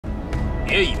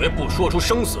别以为不说出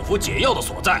生死符解药的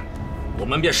所在，我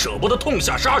们便舍不得痛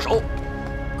下杀手，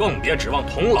更别指望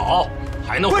童老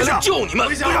还能回来救你们。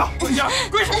跪下！跪下！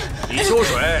跪下！李秋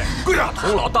水，跪下！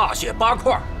童老大卸八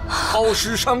块，抛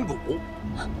尸山谷。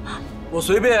我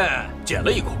随便捡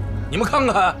了一块，你们看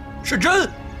看是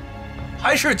真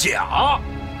还是假？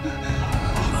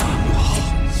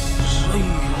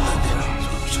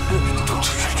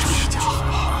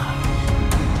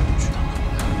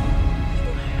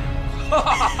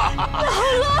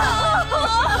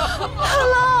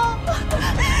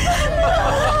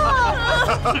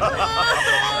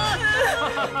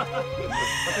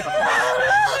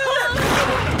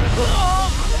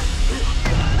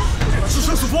是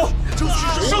生死符！生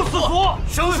死符！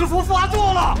生死符发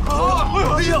作了！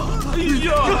哎呀！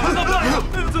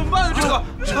怎么办？这个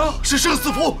是生死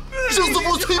符！生死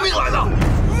符催命来了！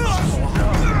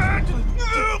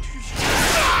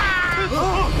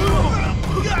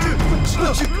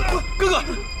哥哥，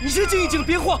你先静一静，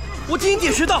别慌，我替你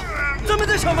点穴道，咱们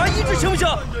再想法医治行不行？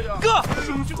哥，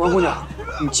王姑娘，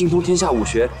你精通天下武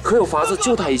学，可有法子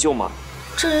救他一救吗？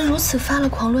这人如此发了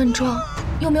狂乱状，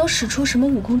又没有使出什么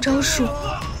武功招数，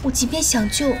我即便想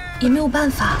救也没有办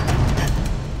法。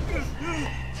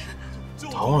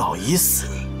童老已死，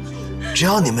只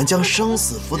要你们将生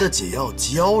死符的解药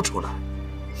交出来，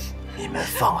你们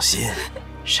放心，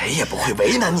谁也不会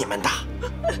为难你们的。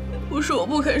不是我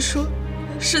不肯说，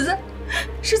实在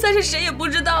是谁也不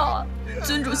知道啊。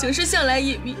尊主行事向来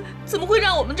隐秘，怎么会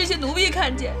让我们这些奴婢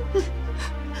看见？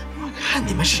看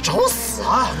你们是找死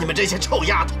啊！你们这些臭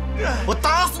丫头，我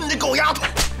打死你这狗丫头！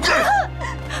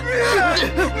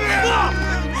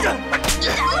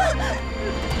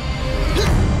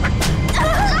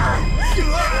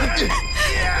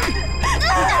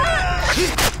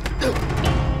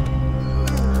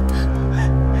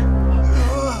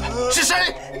是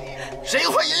谁？谁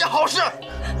坏爷爷好事？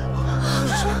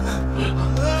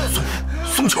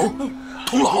松球，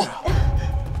童老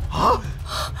啊！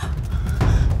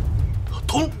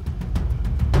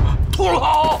童老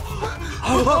啊！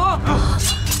童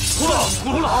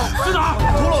老在哪儿？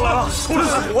童老来了！童老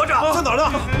还活着，在哪儿呢？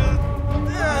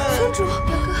宗主，表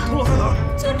哥，童老在哪儿？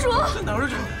宗主，在哪儿？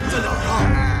在哪儿啊？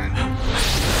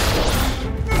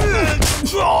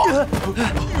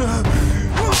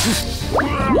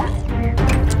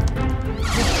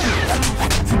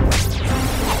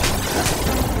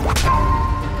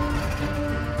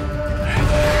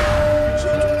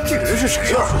这个人是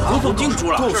谁呀？我怎么定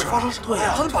住了？就是发生什么？对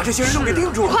呀，他们把这些人都给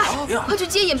定住了。快去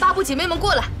接引八部姐妹们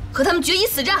过来，和他们决一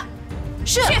死战。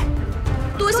是。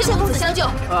多谢公子相救。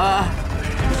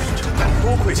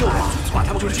多亏救了，把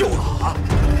他们给救了啊！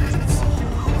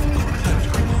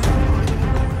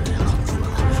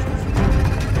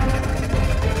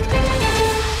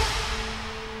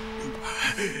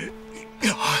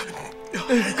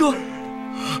哥，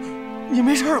你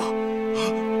没事了？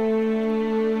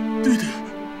弟弟，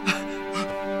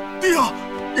弟啊，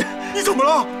你怎么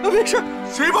了？没事。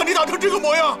谁把你打成这个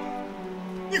模样？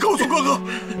你告诉哥哥，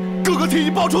哥哥替你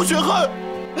报仇雪恨。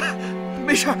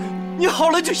没事，你好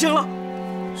了就行了。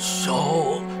小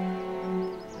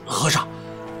和尚，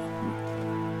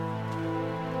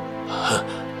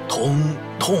童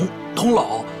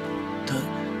老，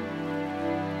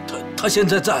他现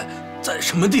在在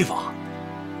什么地方？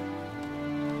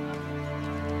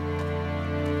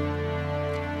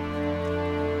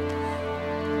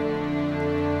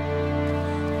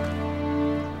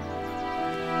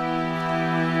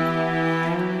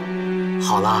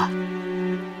好了。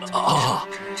啊！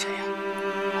这是谁呀？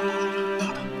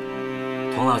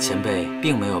童老前辈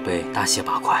并没有被大卸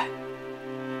八块。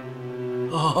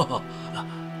哦，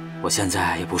我现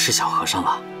在也不是小和尚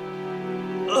了。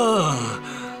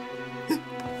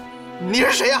你是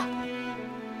谁呀？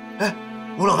哎，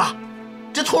吴老大，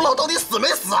这童老到底死没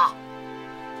死啊？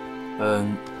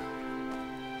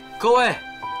各位，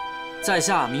在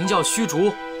下名叫虚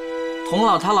竹，童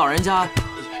老他老人家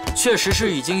确实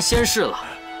是已经仙逝了。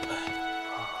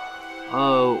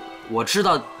我知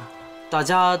道，大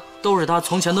家都是他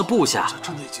从前的部下，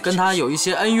跟他有一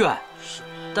些恩怨，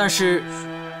但是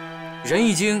人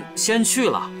已经先去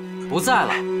了，不在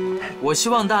了。我希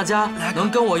望大家能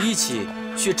跟我一起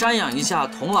去瞻仰一下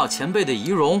童老前辈的遗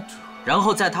容，然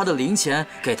后在他的灵前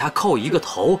给他叩一个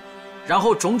头，然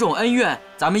后种种恩怨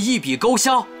咱们一笔勾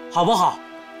销，好不好？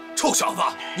臭小子，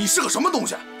你是个什么东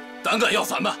西？胆敢要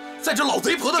咱们在这老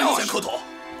贼婆的面前磕头？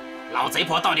老贼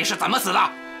婆到底是怎么死的？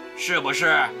是不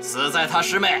是死在他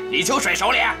师妹李秋水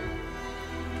手里？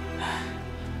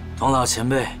童老前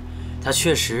辈，他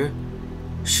确实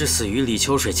是死于李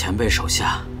秋水前辈手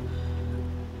下。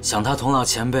想他童老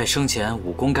前辈生前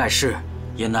武功盖世，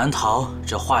也难逃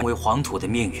这化为黄土的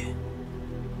命运。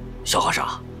小和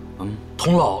尚，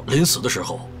童老临死的时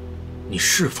候，你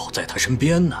是否在他身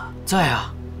边呢？在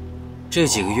啊，这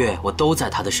几个月我都在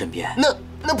他的身边。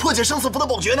那破解生死符的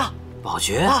宝诀呢？宝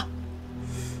诀啊？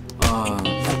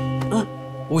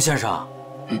吴先生。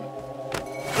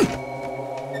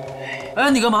哎，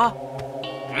你干嘛？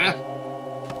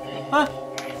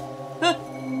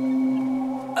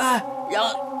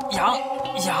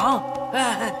痒！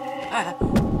哎！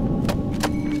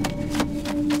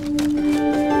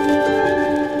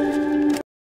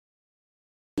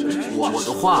我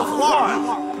的画，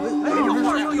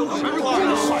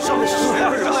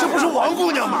这不是王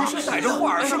姑娘吗？带着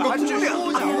画是个姑娘。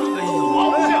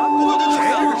王姑娘，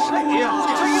谁呀？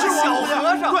这是小和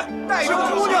尚，对，带着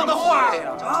姑娘的画。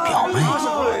表妹。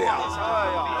对呀。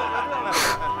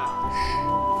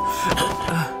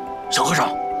小和尚，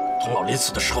童老临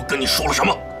死的时候跟你说了什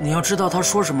么？你要知道他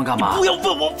说什么干嘛？不要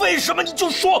问我为什么，你就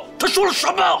说他说了什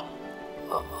么。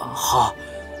好，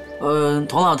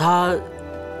童老他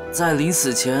在临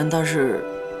死前，但是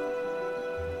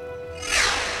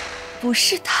不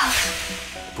是他，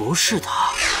不是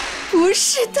他，不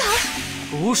是他，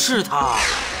不是他，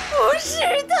不是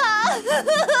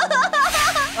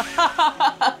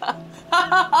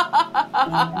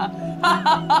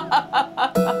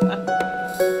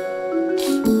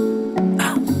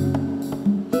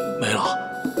没了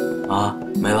啊，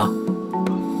没了。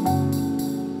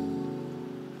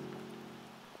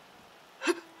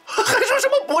还说什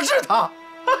么不是他？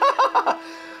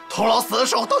童老死的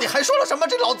时候到底还说了什么？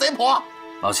这老贼婆！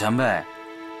老前辈，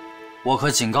我可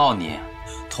警告你，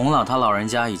童老他老人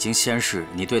家已经仙逝，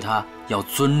你对他要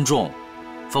尊重，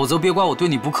否则别怪我对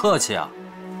你不客气啊！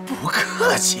不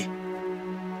客气，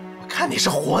我看你是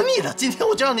活腻了。今天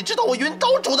我就让你知道我云刀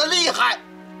主的厉害。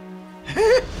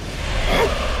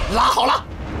拉好了。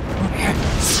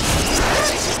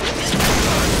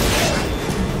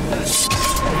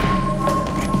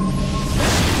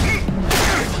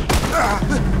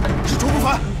是卓不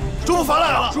凡，卓不凡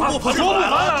来了！卓不凡来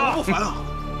了！卓不凡啊！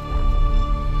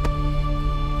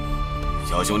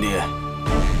小兄弟，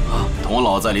童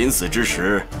老在临死之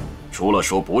时，除了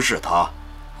说不是他，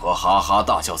和哈哈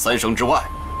大笑3声之外，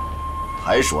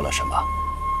还说了什么？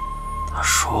他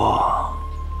说：“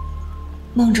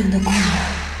梦中的姑娘，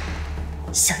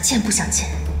想见不想见？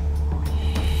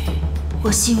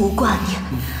我心无挂念，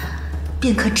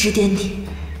便可指点你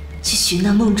去寻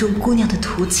那梦中姑娘的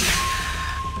图景。”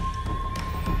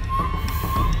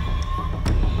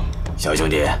小兄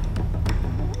弟，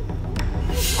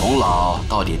童老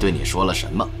到底对你说了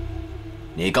什么？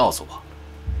你告诉我，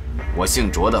我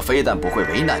姓卓的非但不会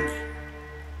为难你，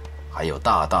还有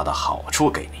大大的好处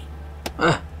给你。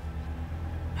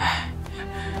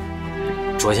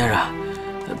卓先生，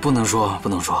不能说，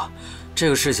这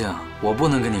个事情我不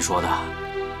能跟你说的。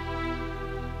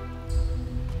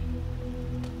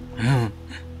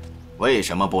为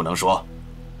什么不能说？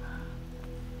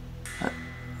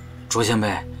卓先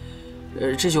辈，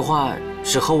这句话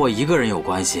只和我一个人有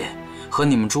关系，和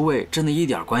你们诸位真的一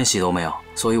点关系都没有，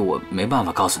所以我没办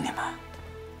法告诉你们。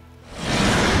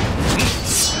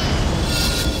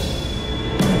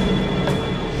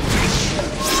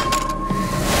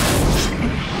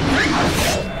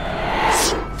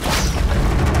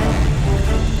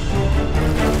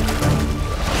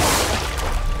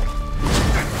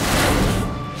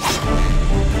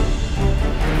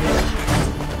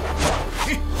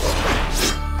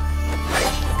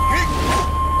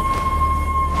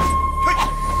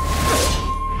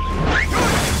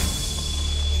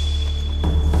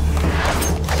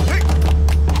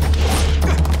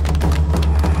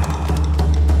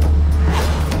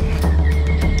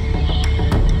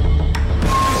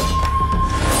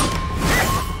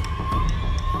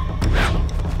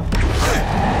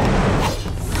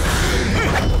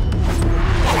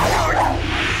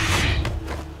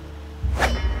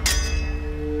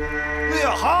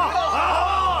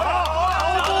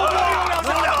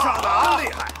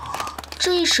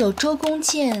手周公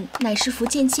剑乃是福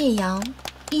建建阳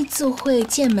一字会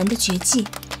剑门的绝技。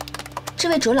这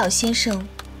位卓老先生，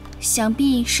想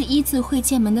必是一字会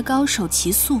剑门的高手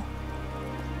齐素。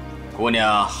姑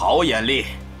娘好眼力，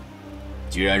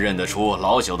居然认得出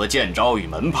老朽的剑招与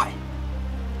门派。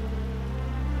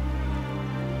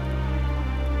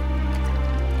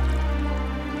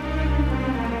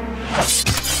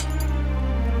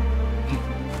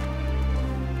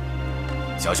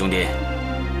小兄弟，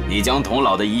你将童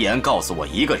老的遗言告诉我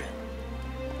一个人，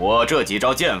我这几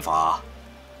招剑法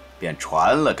便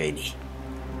传了给你。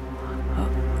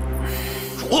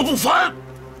卓不凡，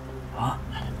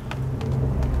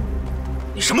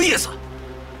你什么意思？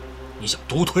你想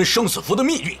独吞生死符的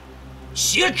秘密，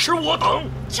挟持我等？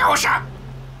就是，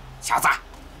小子，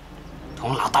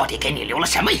童老到底给你留了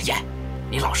什么遗言？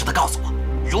你老实的告诉我。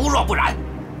如若不然，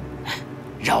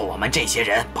让我们这些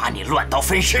人把你乱刀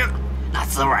分尸，那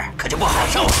滋味可就不好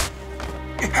受了。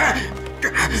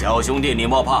小兄弟，你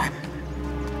莫怕，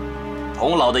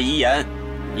童老的遗言，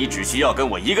你只需要跟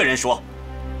我一个人说。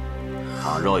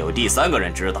倘若有第3个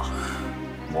人知道，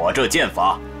我这剑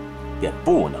法便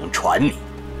不能传你。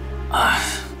哎，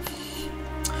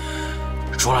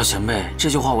卓老前辈，这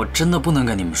句话我真的不能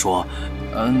跟你们说。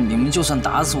你们就算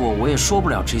打死我，我也说不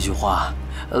了这句话。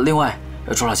另外，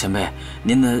卓老前辈，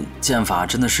您的剑法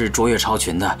真的是卓越超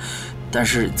群的，但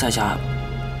是在下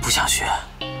不想学。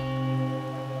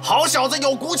好小子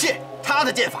有骨气，他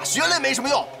的剑法学了也没什么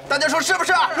用，大家说是不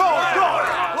是？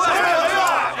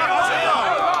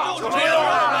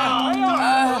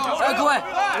各位，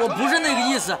我不是那个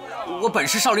意思，我本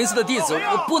是少林寺的弟子，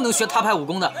我不能学他派武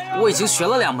功的，我已经学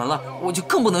了2门了，我就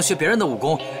更不能学别人的武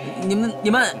功。你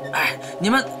们，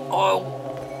我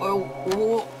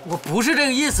不是这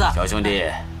个意思。小兄弟，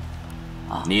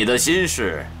你的心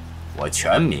事我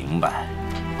全明白。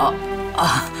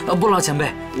不劳前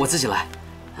辈，我自己来。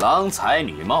郎才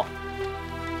女貌，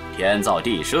天造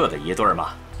地设的一对嘛。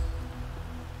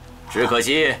只可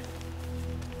惜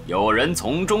有人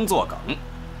从中作梗。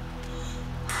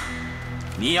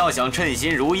你要想称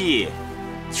心如意，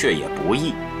却也不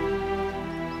易。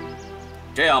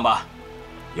这样吧，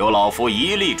由老夫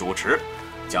一力主持，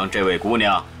将这位姑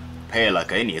娘配了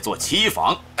给你做妻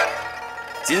房。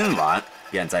今晚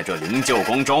便在这灵鹫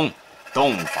宫中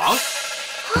洞房。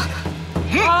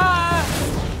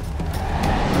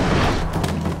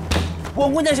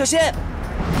王姑娘小心！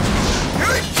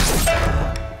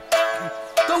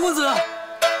段公子。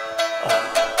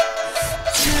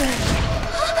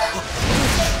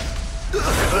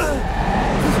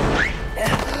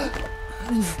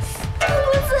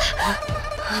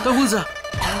段公子，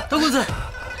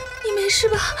你没事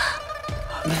吧？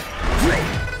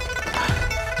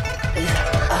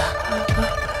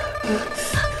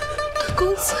段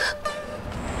公子，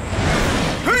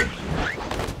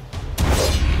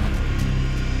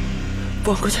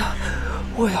王姑娘，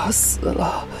我要死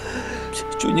了！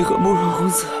祝你和慕容公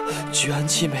子举案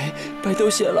齐眉，白头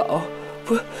偕老。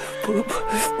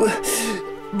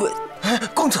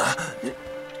公子，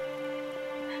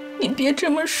你别这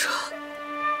么说，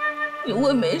你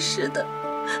会没事的。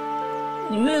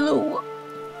你为了我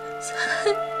才……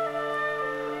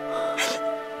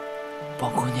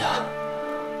王姑娘，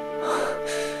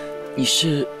你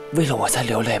是为了我才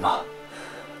流泪吗？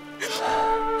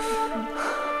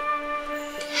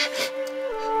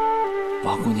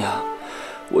王姑娘，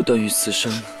我段誉此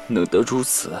生能得如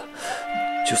此，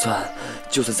就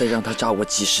算再让他扎我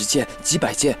几10剑、几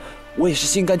百剑，我也是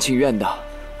心甘情愿的。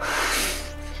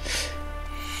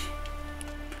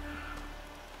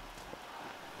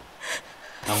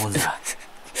段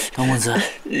公子，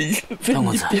别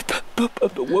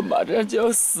我马上就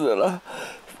要死了，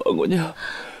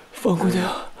方姑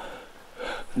娘，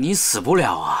你死不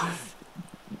了啊！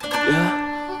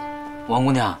王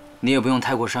姑娘，你也不用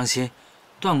太过伤心，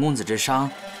段公子这伤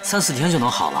3、4天就能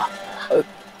好了。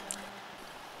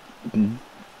你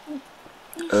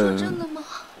说真的吗？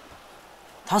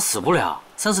他死不了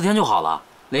，3、4天就好了，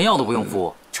连药都不用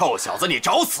敷。臭小子，你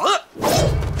找死！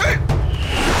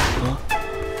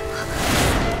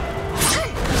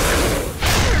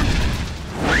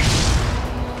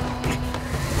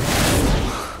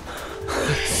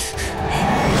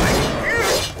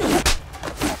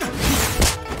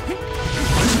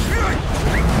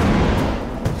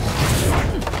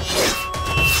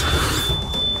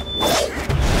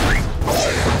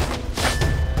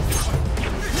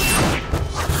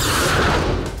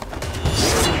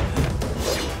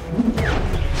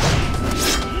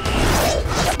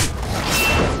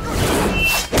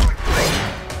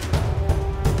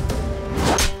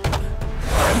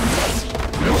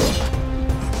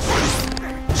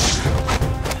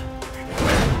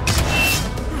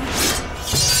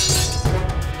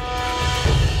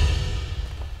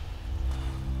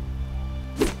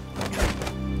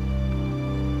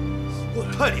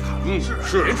太厉害了！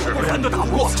是连仇不凡都打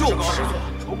不过，就是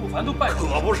仇不凡都败，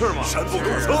可不是吗？深不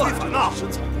可测，非凡呐！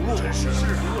深藏不露，真是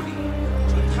不理，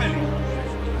真太厉害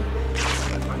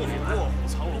了！卧虎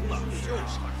藏龙的，就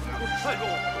是太弱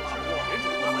了，打不过，连仇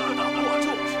不凡都打不过，就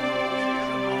是。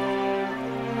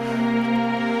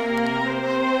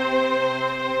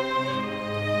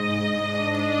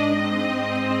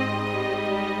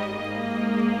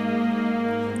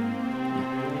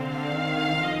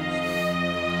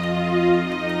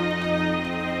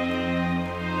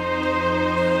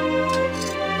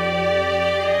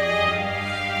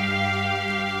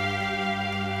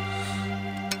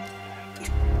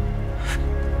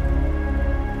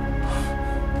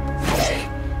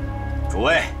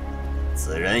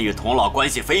人与童老关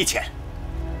系匪浅，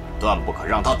断不可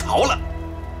让他逃了。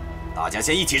大家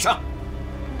先一起上，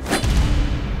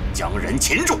将人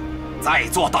擒住，再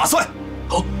做打算。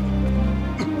好。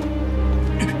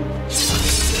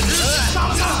杀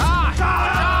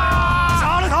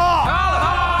了他！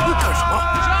干什么？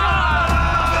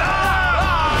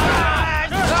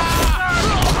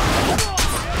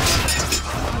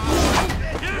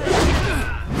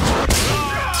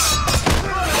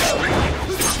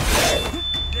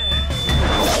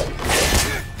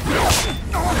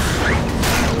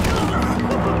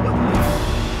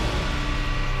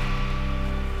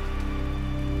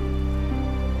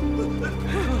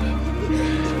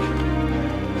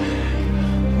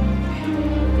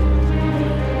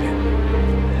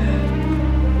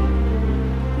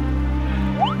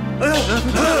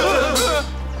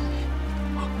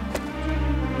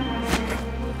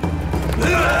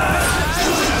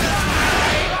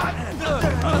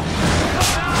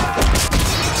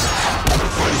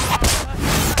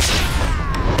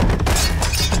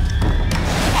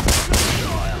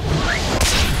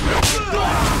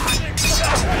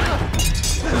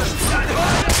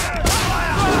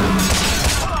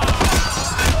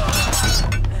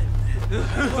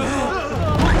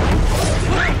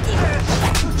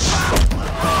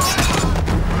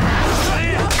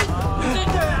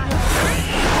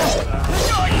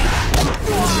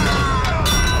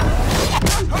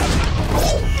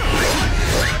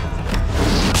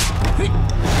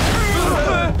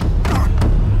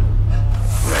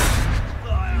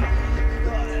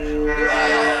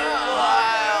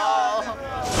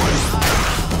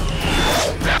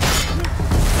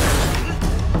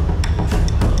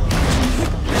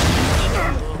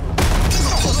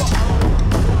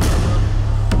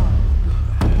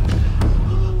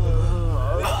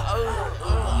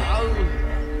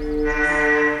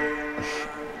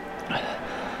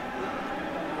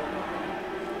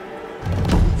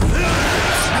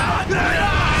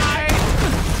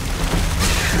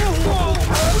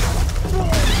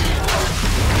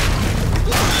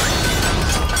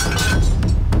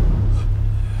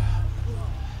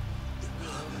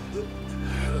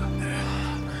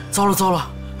 糟了糟了，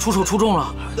出手出重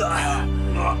了！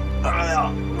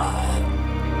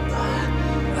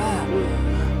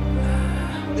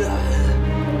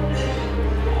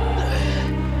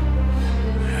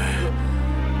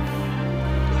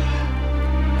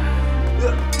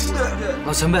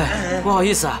老前辈，不好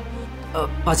意思啊，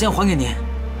把剑还给您。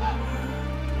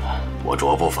我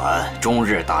卓不凡终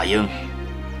日打鹰，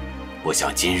不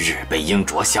想今日被鹰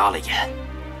啄瞎了眼。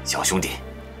小兄弟，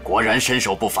果然身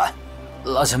手不凡。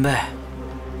 老前辈，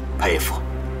佩服，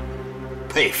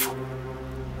佩服。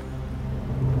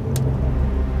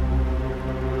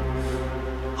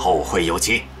后会有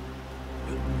期。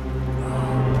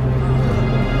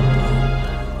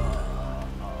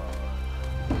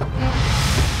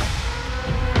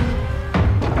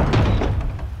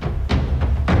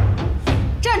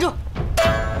站住！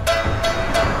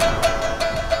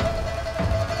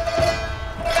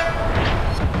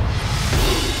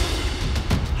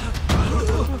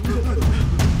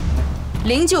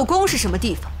灵鹫宫是什么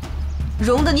地方？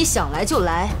容得你想来就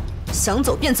来，想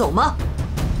走便走吗？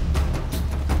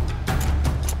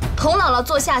童姥姥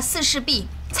坐下4侍婢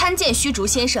参见虚竹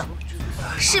先生，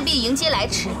侍婢迎接来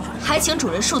迟，还请主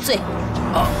人恕罪。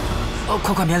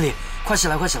快免礼，快起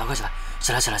来，快起来，快起来，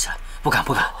起来，起来，起来！不敢，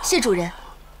不敢。谢主人。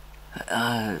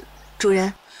主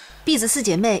人，婢子4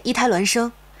姐妹一胎孪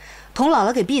生，童姥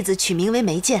姥给婢子取名为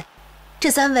梅剑，这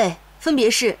3位分别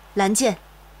是蓝剑、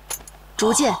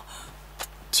竹剑。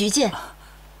 菊剑，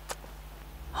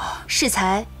适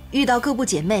才遇到各部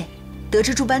姐妹，得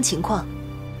知诸般情况，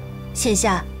现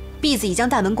下婢子已将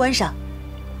大门关上，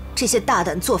这些大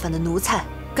胆作反的奴才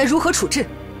该如何处置？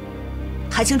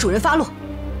还请主人发落。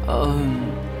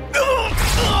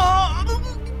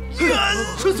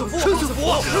生死符，生死符，生死符，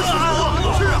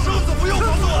是啊，生死符要发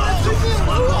落，救命啊！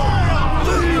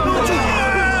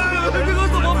这可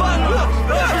怎么办呢？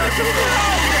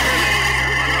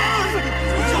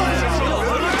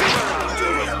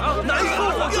难受啊！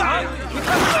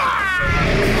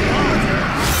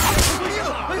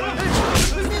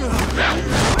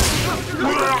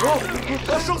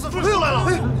生死符又来了！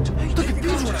他给冰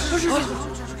住了！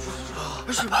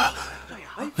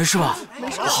没事吧？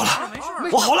我好了，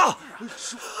我好了！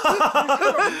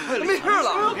没事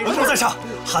了。文公在上，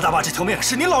哈大爸这条命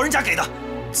是您老人家给的，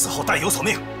此后但有所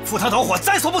命，赴汤蹈火，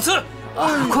在所不辞。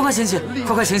快快请起，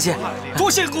快快请起！多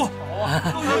谢姑。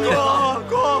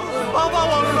哥，帮帮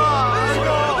我们吧！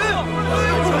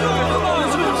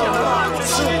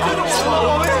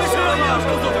我们也是啊！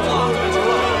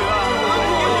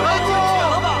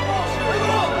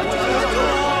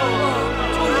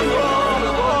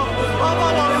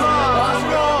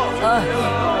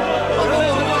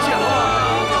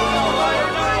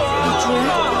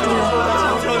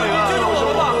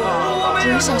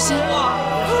小心！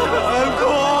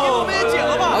我们也解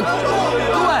了吧？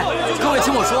各位，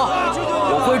听我说，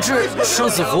我会制生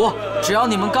死符，只要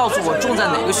你们告诉我种在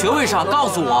哪个穴位上，告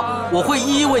诉我，我会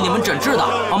一一为你们诊治的，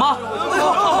好吗？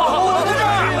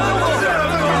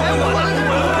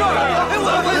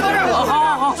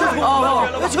好，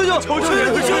求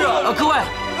各位，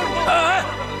哎，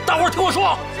大伙儿听我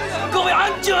说，各位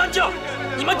安静安静，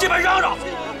你们这边嚷嚷，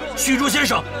虚竹先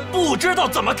生不知道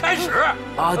怎么开始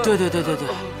啊！对，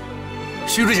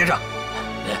虚竹先生，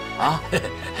啊，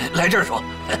来这儿说，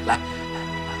来。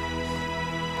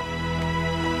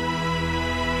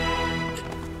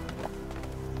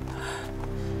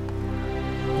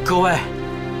各位，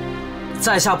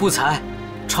在下不才，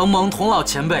承蒙童老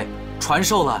前辈传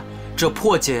授了这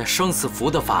破解生死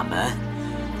符的法门，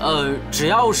只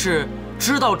要是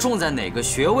知道种在哪个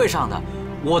穴位上的，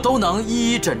我都能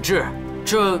一一诊治。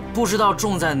这不知道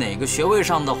种在哪个穴位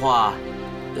上的话，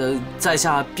在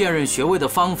下辨认穴位的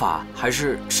方法还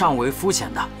是尚为肤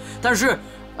浅的。但是，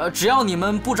只要你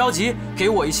们不着急，给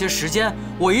我一些时间，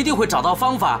我一定会找到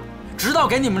方法，直到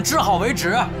给你们治好为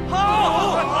止。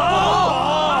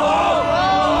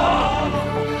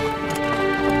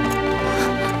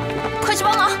快去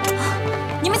帮忙！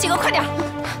你们几个快点！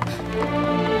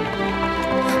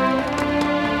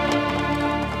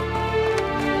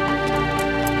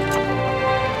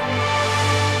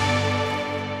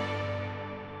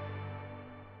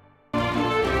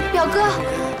表哥，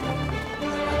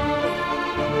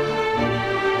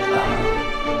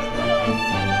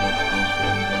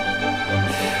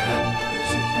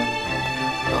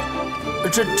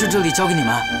这里交给你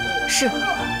们。是。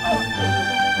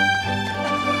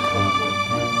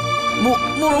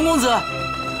慕容公子，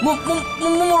慕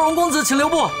容公子，请留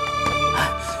步。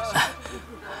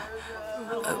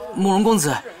慕容公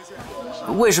子，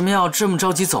为什么要这么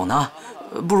着急走呢？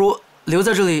不如留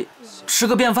在这里吃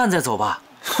个便饭再走吧。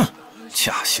哼，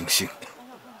假惺惺。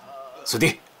祖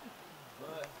弟，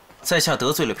在下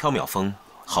得罪了缥缈峰，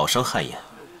好生汗颜，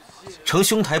承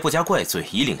兄台不加怪罪，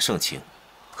以领盛情，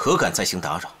何敢再行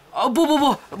打扰？不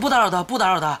打扰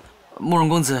他。慕容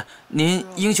公子，您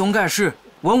英雄盖世，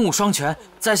文武双全，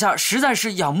在下实在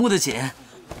是仰慕的紧。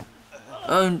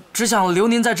只想留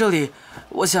您在这里，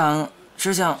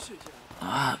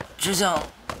只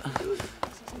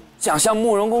想向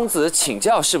慕容公子请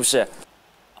教，是不是？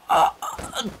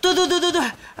对，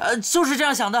就是这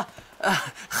样想的。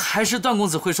还是段公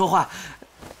子会说话，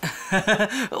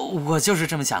我就是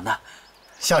这么想的。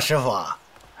小师傅，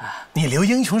你留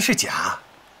英雄是假，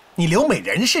你留美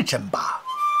人是真吧？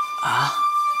啊？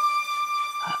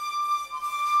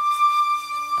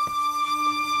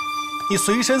你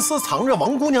随身私藏着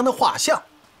王姑娘的画像，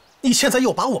你现在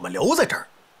又把我们留在这儿，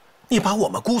你把我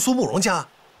们姑苏慕容家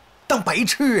当白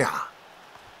痴呀！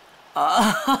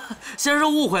先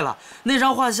生误会了，那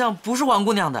张画像不是王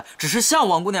姑娘的，只是像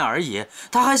王姑娘而已。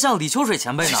她还像李秋水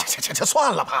前辈呢。这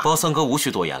算了吧。包三哥无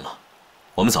需多言了，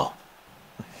我们走。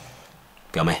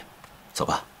表妹，走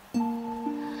吧。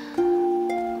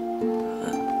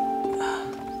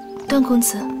段公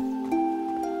子，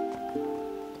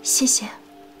谢谢。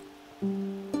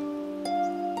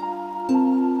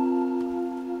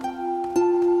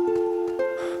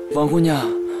王姑娘，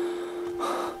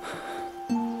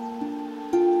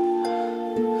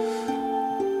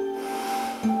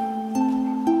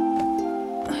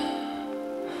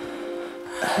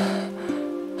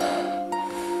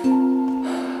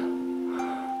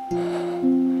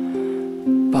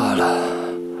罢了，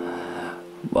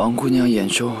王姑娘眼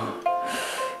中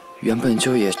原本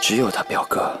就也只有她表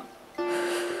哥，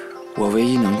我唯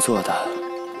一能做的，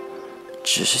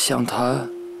只是向她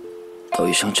道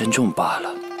一声珍重罢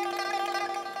了。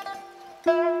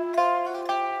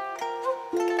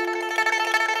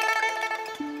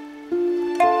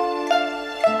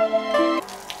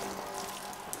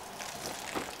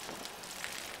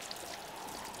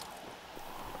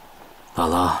姥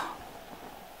姥，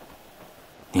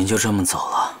您就这么走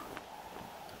了，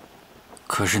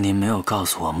可是您没有告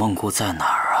诉我梦姑在哪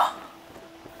儿啊？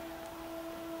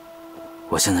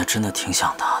我现在真的挺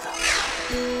想她的。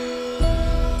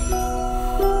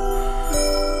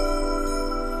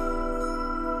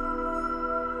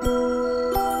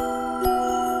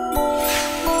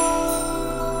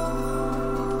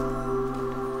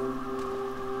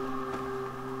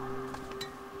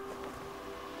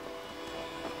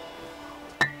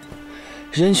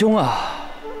仁兄啊，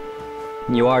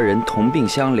你我二人同病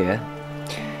相怜，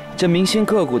这铭心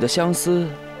刻骨的相思，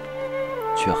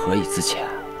却何以自遣？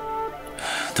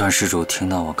段施主听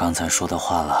到我刚才说的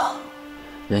话了。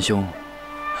仁兄，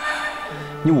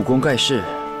你武功盖世，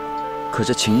可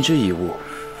这情之一物，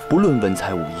不论文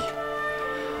才武艺，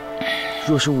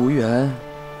若是无缘，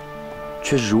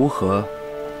却是如何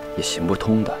也行不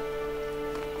通的。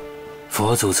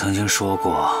佛祖曾经说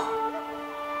过，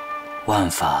万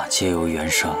法皆由缘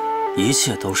生，一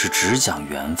切都是只讲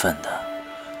缘分的。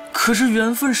可是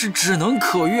缘分是只能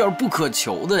可遇而不可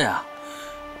求的呀！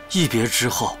一别之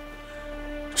后，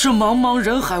这茫茫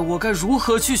人海，我该如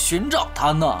何去寻找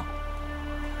它呢？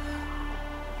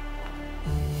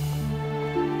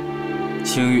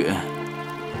青云，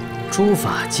诸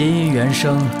法皆因缘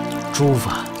生，诸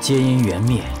法皆因缘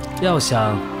灭。要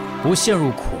想不陷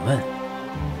入苦闷，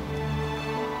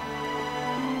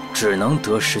只能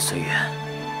得失随缘。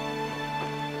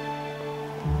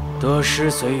得失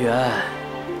随缘。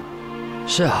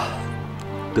是啊，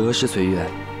得失随缘，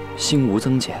心无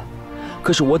增减。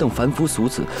可是我等凡夫俗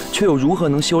子，却又如何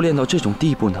能修炼到这种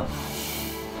地步呢？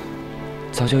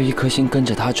早就一颗心跟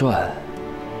着他转，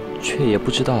却也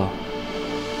不知道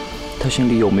他心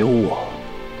里有没有我。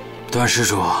段施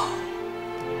主，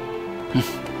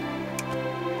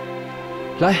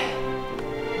来。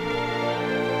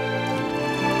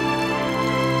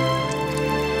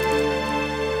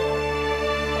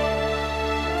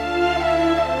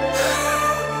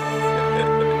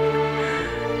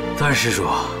段施主，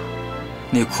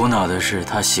你苦恼的是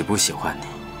他喜不喜欢你。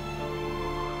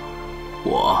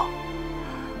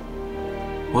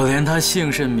我连他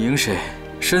姓甚名谁，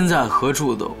身在何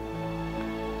处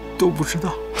都不知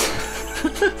道。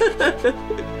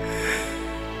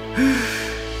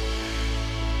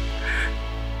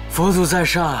佛祖在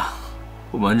上，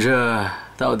我们这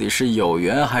到底是有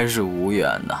缘还是无缘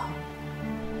呢？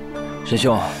师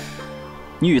兄，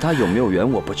你与他有没有缘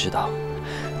我不知道，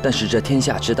但是这天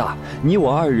下之大，你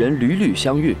我二人屡屡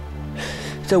相遇，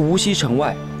在无锡城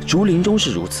外竹林中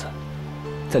是如此，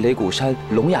在雷鼓山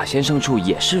聋哑先生处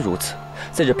也是如此，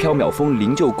在这缥缈峰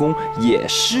灵鹫宫也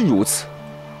是如此。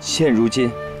现如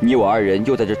今，你我二人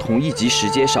又在这同一级石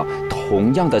阶上，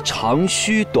同样的长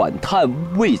吁短叹，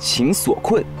为情所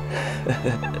困。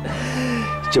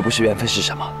这不是缘分是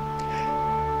什么？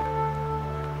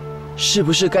是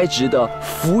不是该值得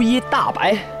拂衣大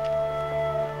白？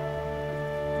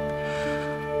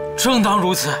正当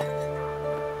如此。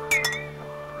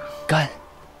干！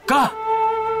干！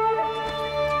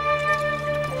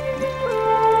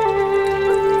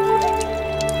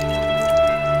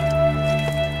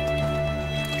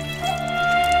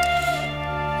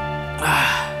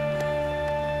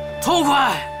痛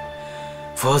快！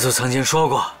佛祖曾经说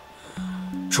过，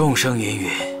众生芸芸，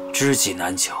知己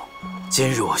难求。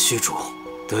今日我虚竹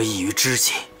得益于知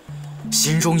己，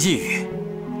心中抑郁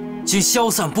竟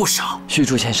消散不少。虚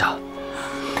竹先生，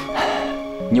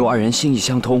你我二人心意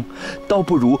相通，倒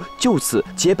不如就此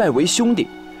结拜为兄弟。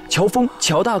乔峰，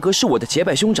乔大哥是我的结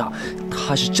拜兄长，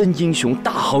他是真英雄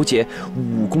大豪杰，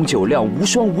武功酒量无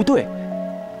双无对。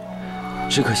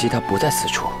只可惜他不在此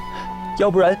处，要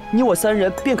不然你我三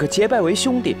人便可结拜为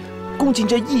兄弟，共进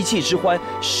这义气之欢，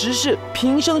实是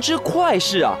平生之快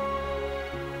事啊！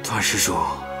段施主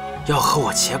要和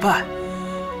我结拜，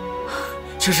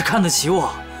这是看得起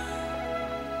我。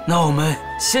那我们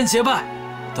先结拜，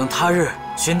等他日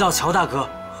寻到乔大哥，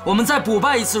我们再补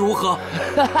拜一次，如何？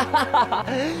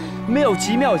妙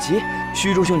极妙极，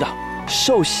虚竹兄长，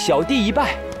受小弟一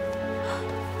拜。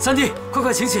三弟，快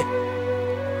快请起。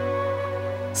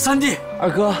三弟，二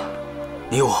哥，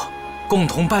你我共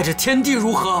同拜这天地，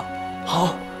如何？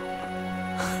好。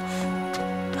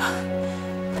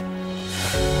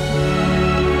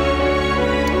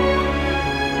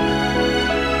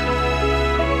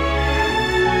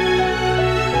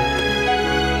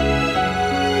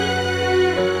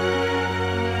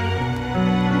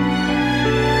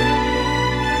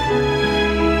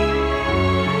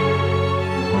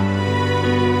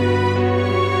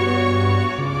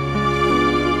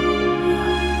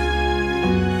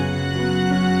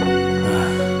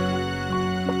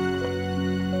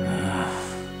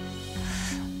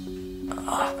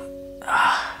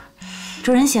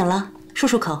主人醒了，漱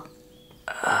漱口。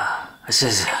谢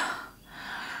谢。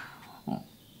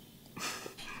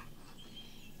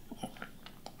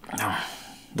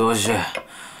多谢。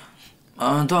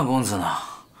段公子呢？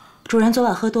主人昨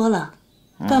晚喝多了，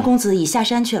段公子已下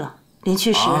山去了。临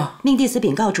去时，命弟子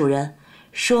禀告主人，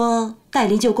说待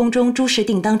灵鹫宫中诸事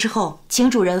定当之后，请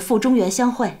主人赴中原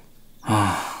相会。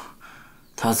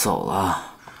他走了，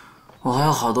我还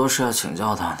有好多事要请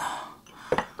教他呢。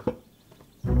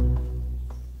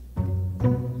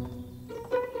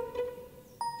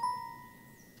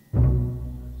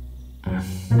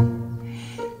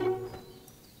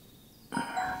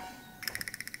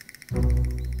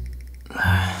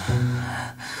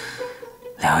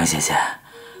两位姐姐，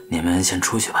你们先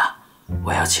出去吧，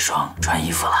我要起床穿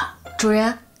衣服了。主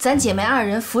人，咱姐妹2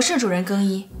人服侍主人更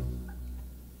衣。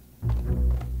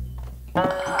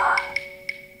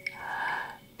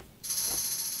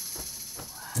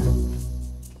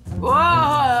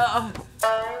哇！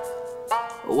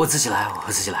我自己来，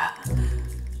我自己来。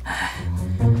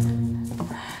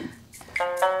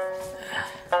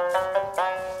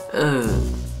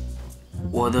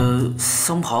我的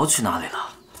僧袍去哪里了？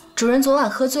主人昨晚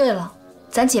喝醉了，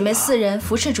咱姐妹4人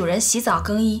服侍主人洗澡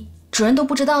更衣，主人都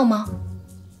不知道吗？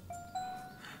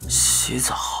洗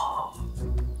澡、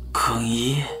更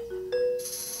衣。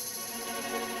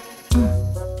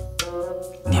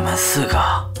你们4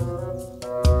个。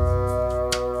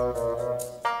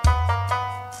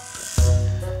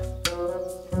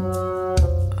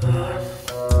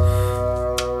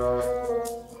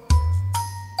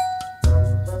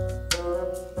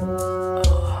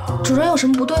主人有什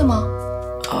么不对吗？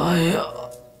哎呀，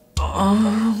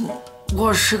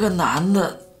我是个男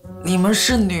的，你们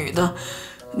是女的，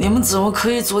你们怎么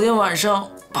可以昨天晚上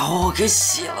把我给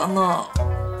洗了呢？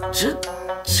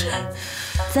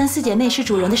咱4姐妹是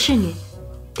主人的侍女，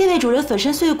便为主人粉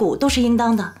身碎骨都是应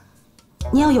当的。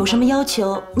你要有什么要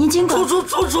求，您尽管。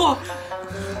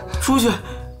出去！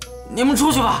你们出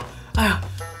去吧！哎呀，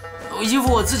衣服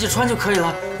我自己穿就可以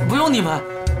了，不用你们。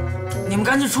你们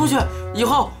赶紧出去！以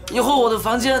后我的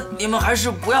房间你们还是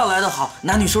不要来的好，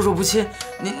男女授受不亲。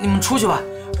你们出去吧，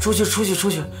出去！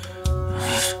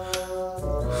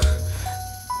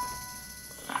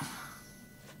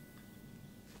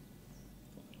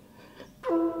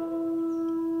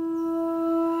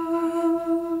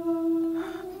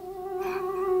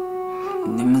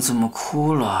你们怎么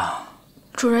哭了？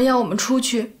主人要我们出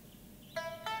去，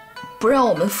不让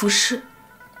我们服侍，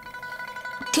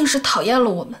定是讨厌了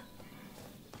我们。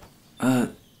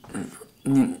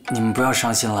你们不要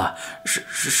伤心了，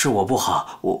是我不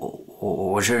好，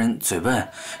我这人嘴笨，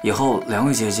以后2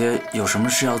位姐姐有什么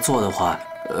事要做的话，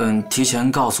提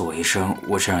前告诉我一声，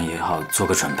我这样也好做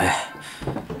个准备。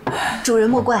主人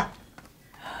莫怪，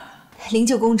灵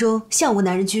鹫宫中向无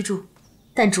男人居住，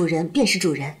但主人便是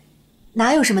主人，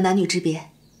哪有什么男女之别？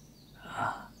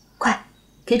快，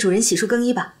给主人洗漱更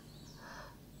衣吧。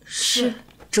是。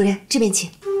主人这边请。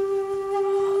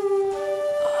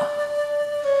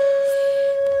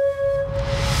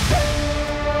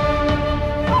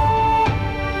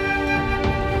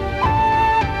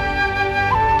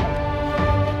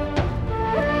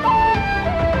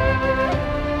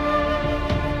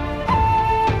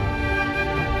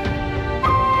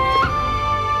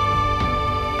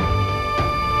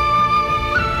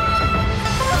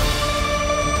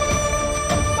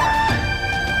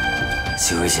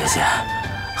几位姐姐，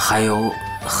还有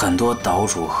很多岛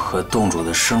主和洞主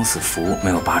的生死符没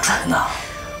有拔除呢。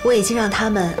我已经让他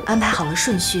们安排好了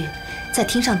顺序，在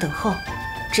厅上等候，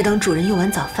只等主人用完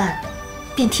早饭，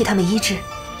便替他们医治。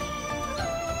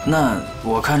那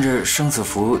我看这生死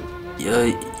符，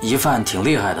一饭挺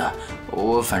厉害的。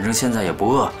我反正现在也不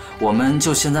饿，我们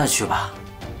就现在去吧。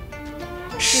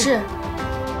是。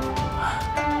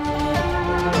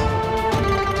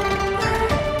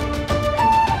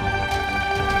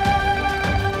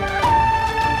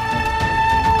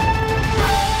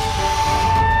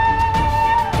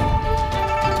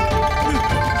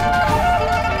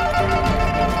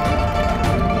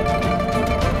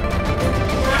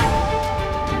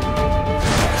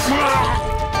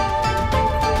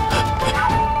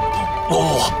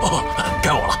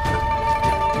该我了。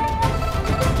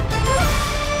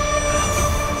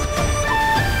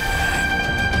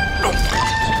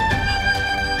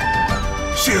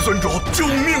谢尊主救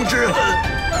命之恩。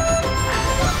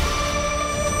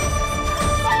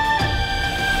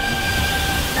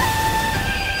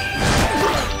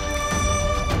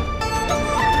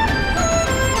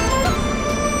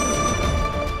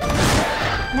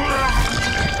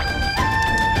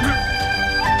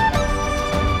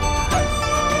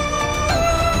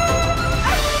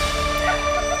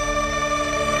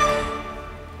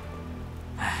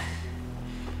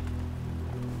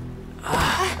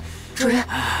主人，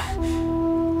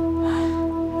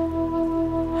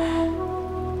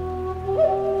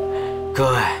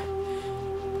各位，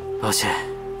抱歉，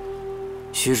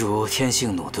虚主天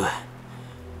性驽钝，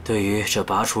对于这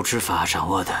拔除之法掌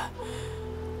握的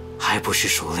还不是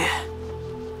熟练。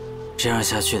这样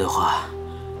下去的话，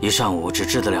一上午只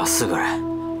治得了4个人，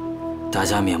大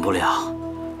家免不了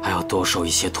还要多受一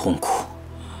些痛苦。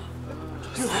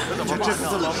这怎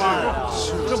么办呀？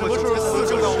这么事4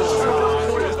个人。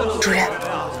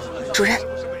主人，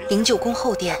灵鹫宫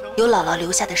后殿有姥姥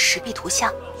留下的石壁图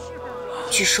像，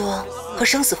据说和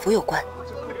生死符有关，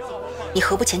你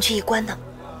何不前去一观呢？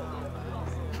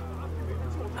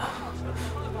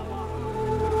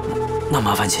那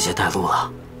麻烦姐姐带路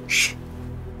了。是。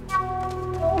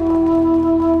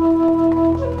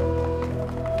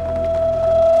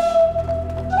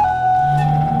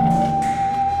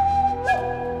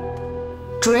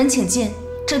主人请进，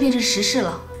这便是实事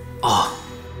了。哦。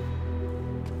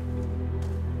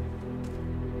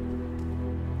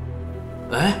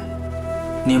哎，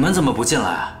你们怎么不进来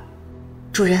啊？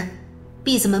主人，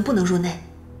婢子们不能入内。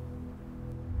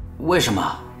为什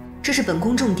么？这是本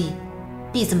宫重地，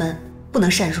婢子们不能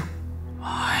擅入。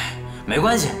哎，没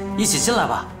关系，一起进来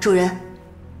吧。主人，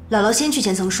姥姥先去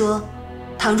前曾说，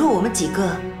倘若我们几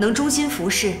个能忠心服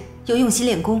侍，又用心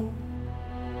练功，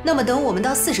那么等我们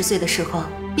到40岁的时候，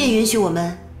便允许我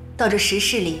们到这石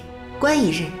室里观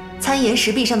一日，参研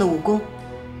石壁上的武功。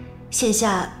现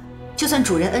下就算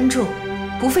主人恩重，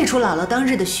不废除姥姥当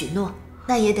日的许诺，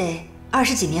那也得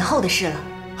20几年后的事了。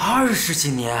20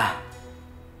几年？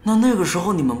那个时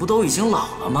候你们不都已经老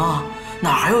了吗？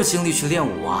哪还有精力去练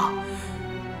武啊？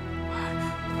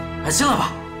哎，进来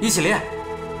吧，一起练。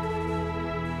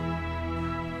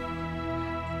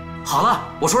好了，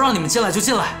我说让你们进来就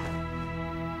进来。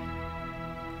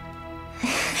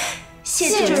谢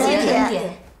谢主人点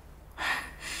点。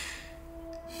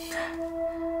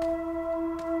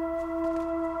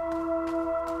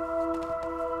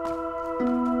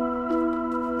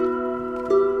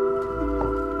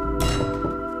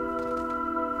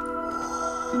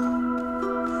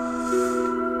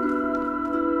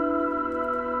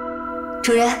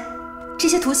主人，这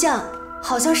些图像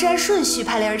好像是按顺序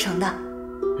排列而成的。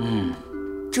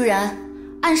主人，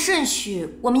按顺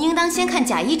序，我们应当先看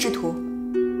甲一之图。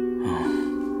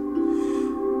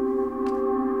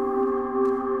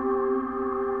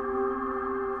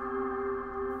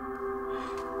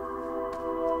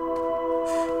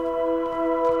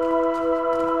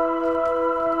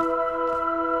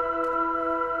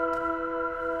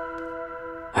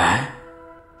哎，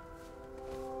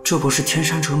这不是天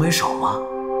山折眉手吗？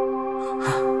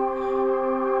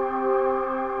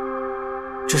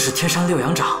这是天山六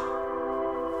阳掌。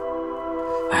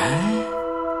哎，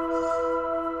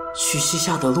去西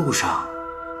夏的路上，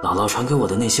姥姥传给我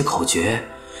的那些口诀，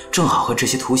正好和这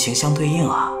些图形相对应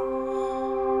啊。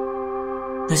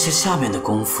那些下面的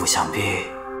功夫，想必……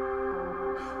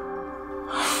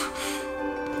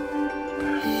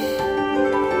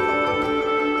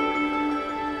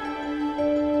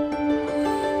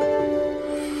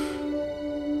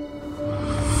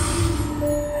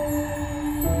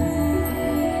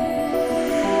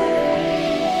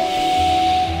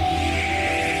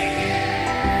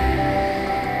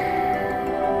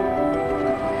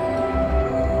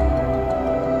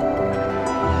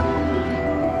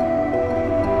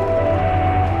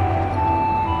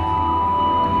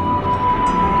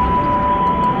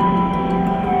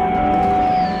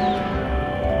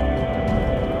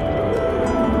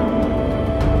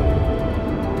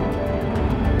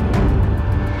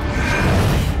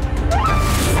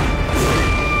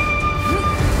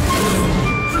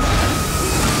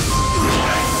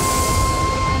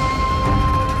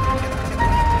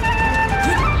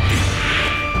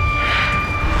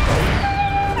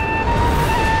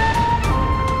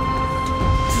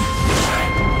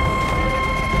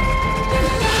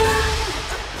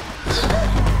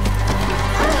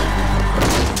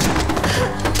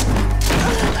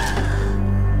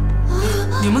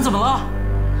你们怎么了？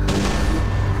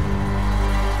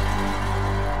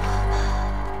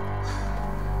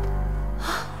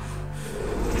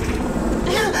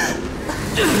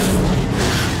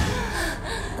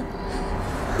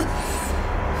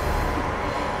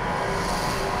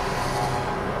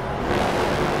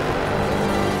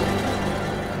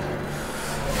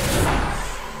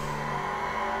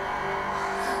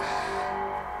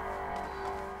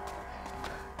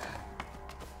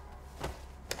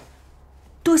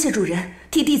多谢主人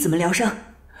替弟子们疗伤。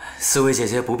四位姐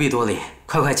姐不必多礼，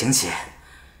快请起。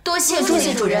多谢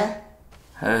主人。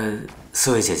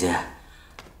四位姐姐，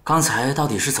刚才到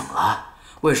底是怎么了？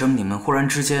为什么你们忽然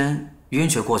之间晕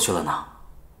厥过去了呢？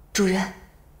主人，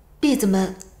婢子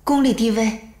们功力低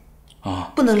微，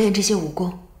不能练这些武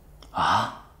功。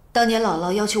当年姥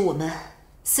姥要求我们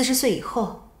40岁以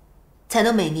后，才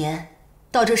能每年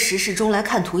到这石室中来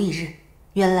看图一日，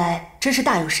原来真是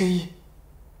大有深意。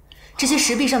这些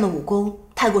石壁上的武功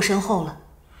太过深厚了，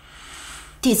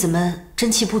弟子们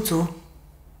真气不足，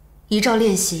一照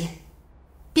练习，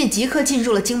便即刻进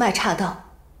入了经脉岔道。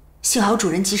幸好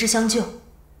主人及时相救，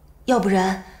要不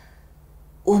然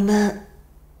我们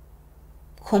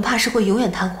恐怕是会永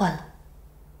远瘫痪了。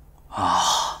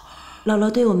姥姥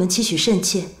对我们期许甚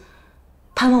切，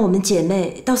盼望我们姐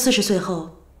妹到40岁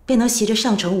后便能习着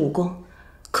上乘武功。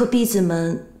可婢子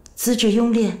们资质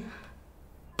庸练，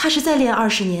怕是再练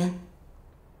20年，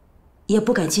也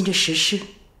不敢进这石室。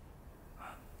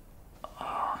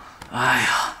哎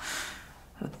呀，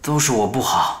都是我不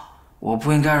好，我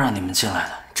不应该让你们进来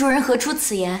的。主人何出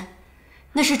此言？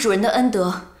那是主人的恩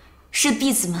德，是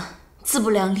弟子们自不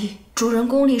量力。主人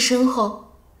功力深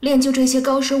厚，练就这些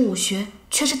高深武学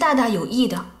却是大大有益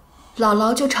的。姥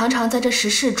姥就常常在这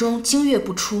石室中经月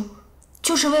不出，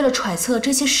就是为了揣测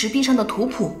这些石壁上的图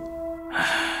谱。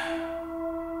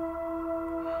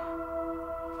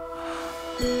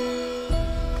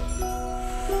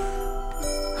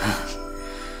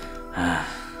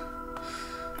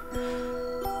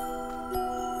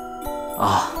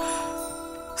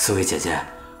四位姐姐，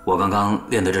我刚刚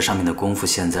练的这上面的功夫，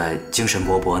现在精神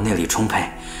勃勃，内力充沛，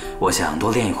我想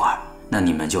多练一会儿。那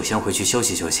你们就先回去休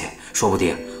息休息，说不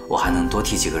定我还能多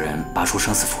替几个人拔出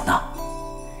生死符呢。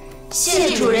谢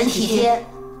谢主人体贴。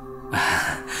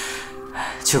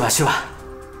去吧去吧。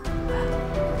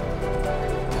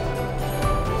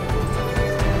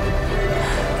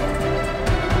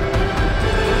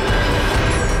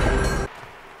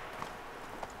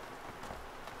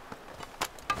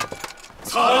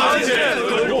参见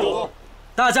尊主。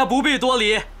大家不必多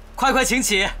礼，快快请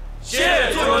起。谢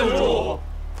尊主。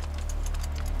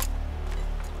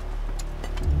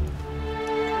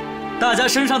大家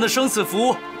身上的生死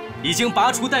符已经拔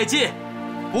除殆尽，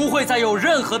不会再有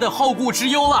任何的后顾之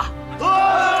忧了。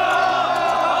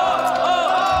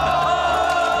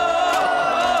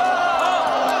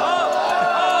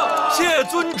谢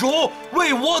尊主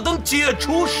为我等解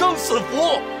除生死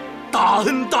符，大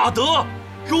恩大德，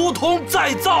如同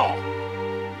再造。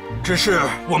只是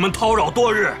我们叨扰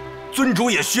多日，尊主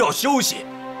也需要休息，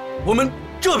我们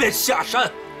这便下山。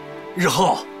日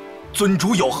后尊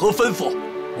主有何吩咐，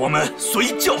我们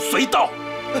随叫随到。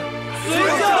随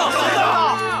叫随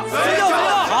到，随叫随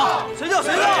到，好，随叫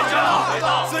随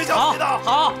到，随叫随到。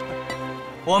好，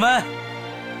我们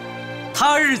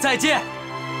他日再见。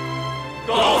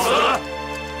告辞。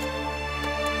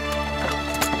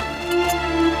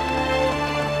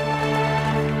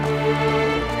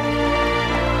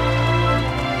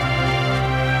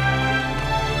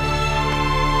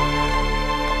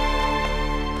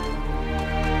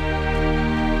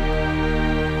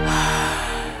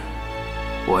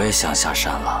我也想下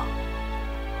山了。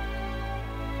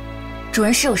主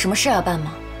人是有什么事要办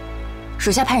吗？属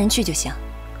下派人去就行。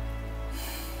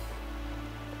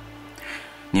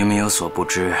你们有所不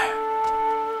知，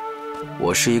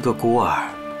我是一个孤儿，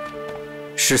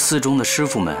是寺中的师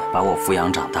傅们把我抚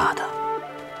养长大的。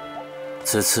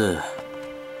此次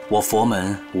我佛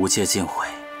门无戒尽毁，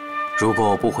如果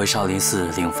我不回少林寺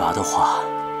领罚的话，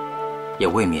也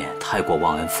未免太过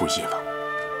忘恩负义了。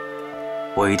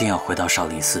我一定要回到少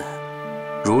林寺，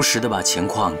如实的把情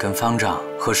况跟方丈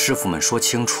和师傅们说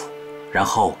清楚，然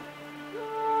后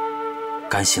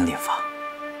甘心领罚。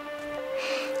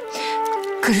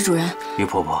可是主人，于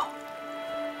婆婆，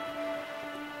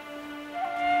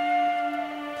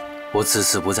我此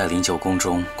次不在灵鹫宫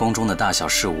中，宫中的大小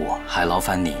事务还劳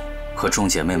烦你和众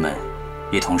姐妹们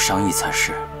一同商议才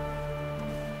是。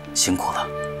辛苦了。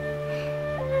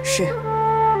是。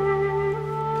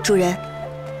主人，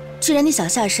既然你想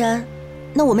下山，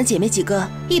那我们姐妹几个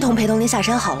一同陪同您下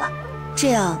山好了，这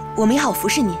样我们也好服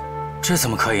侍您。这怎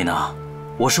么可以呢？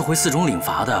我是回寺中领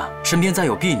罚的，身边再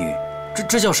有婢女，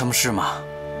这叫什么事吗？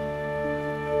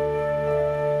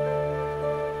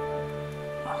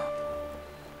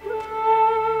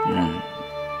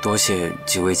多谢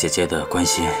几位姐姐的关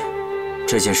心，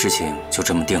这件事情就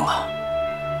这么定了。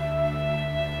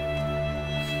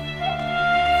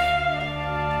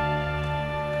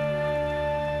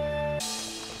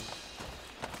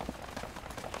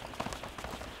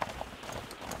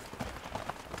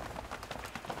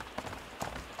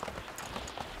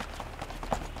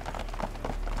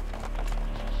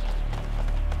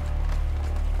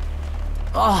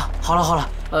啊，好了好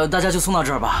了，大家就送到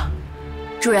这儿吧。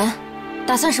主人，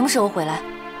打算什么时候回来？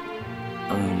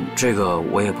这个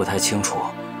我也不太清楚，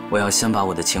我要先把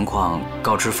我的情况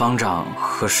告知方丈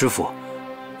和师傅，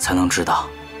才能知道。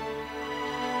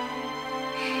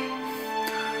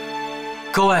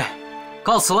各位，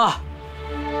告辞了。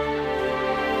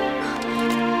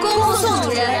恭送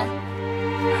主人。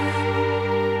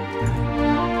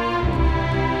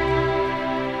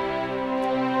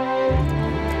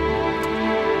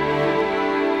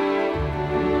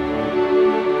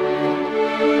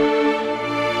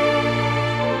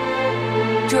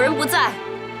主人不在，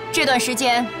这段时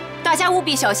间大家务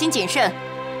必小心谨慎，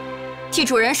替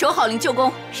主人守好灵鹫宫。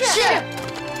是。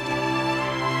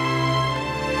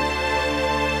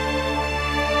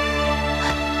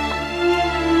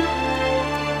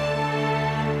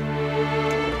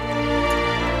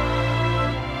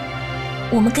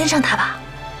我们跟上他吧。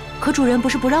可主人不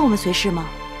是不让我们随侍吗？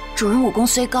主人武功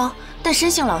虽高，但生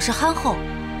性老实憨厚，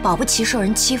保不齐受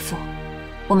人欺负。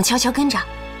我们悄悄跟着，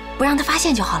不让他发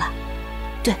现就好了。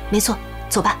对，没错，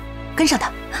走吧，跟上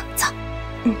他，走。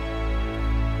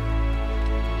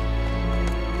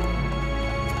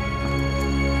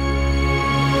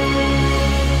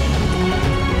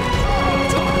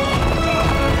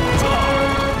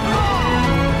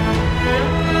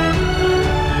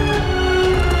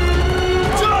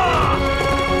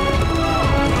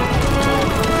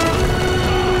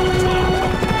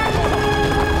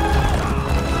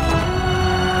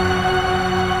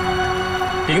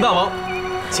禀大王，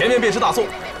前面便是大宋。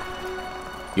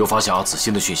有发现阿紫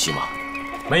新的讯息吗？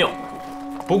没有。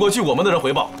不过据我们的人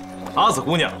回报，阿紫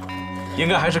姑娘应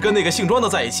该还是跟那个姓庄的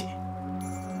在一起，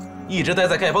一直待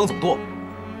在丐帮总舵。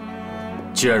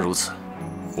既然如此，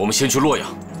我们先去洛阳。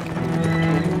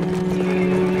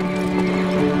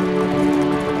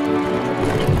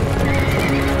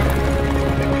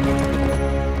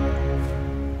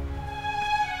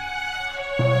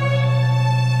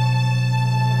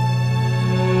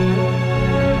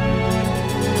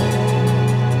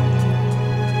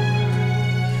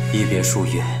一别数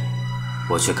月，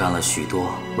我却干了许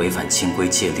多违反清规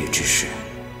戒律之事，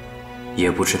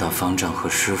也不知道方丈和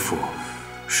师父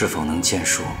是否能见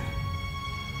恕，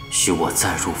许我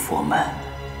再入佛门。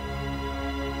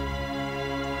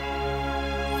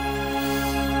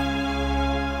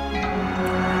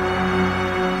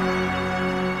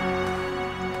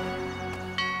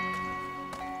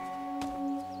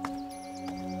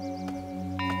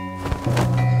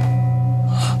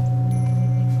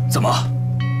怎么？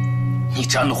你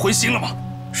沾了荤腥了吗？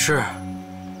是，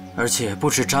而且不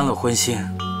止沾了荤腥。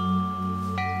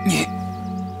你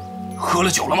喝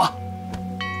了酒了吗？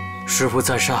师父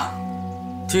在上，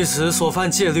弟子所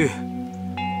犯戒律，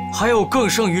还有更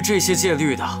胜于这些戒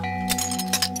律的。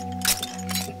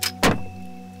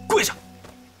跪下！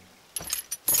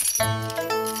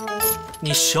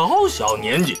你小小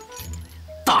年纪，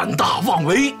胆大妄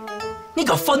为，你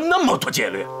敢犯那么多戒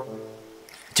律？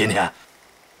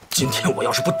今天我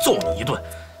要是不揍你一顿，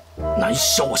难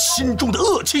消我心中的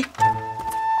恶气。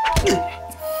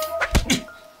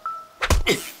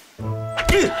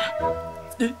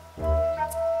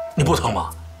你不疼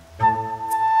吗？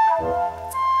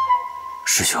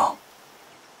师兄，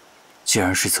既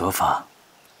然是责罚，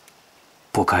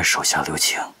不该手下留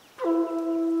情。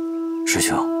师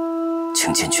兄，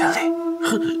请尽全力。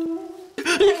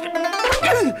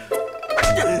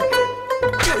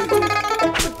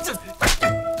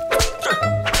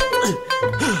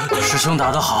师兄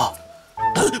打得好，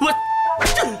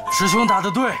师兄打得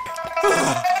对。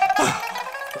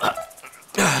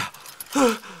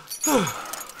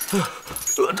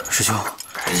师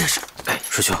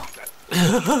兄，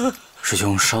师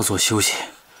兄稍作休息，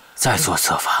再做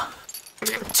责罚。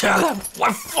起来，我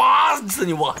罚死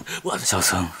你！我小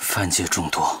僧犯戒众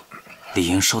多，理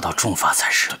应受到重罚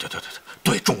才是。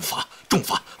对，重罚！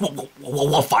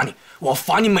我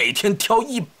罚你每天挑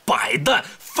100担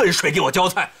粪水给我浇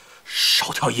菜，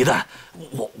少挑1担，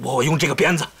我用这个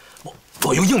鞭子，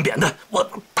我用硬扁担，我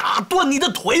打断你的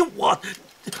腿，我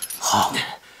好，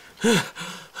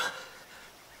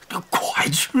快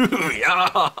去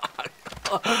呀！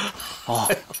哦。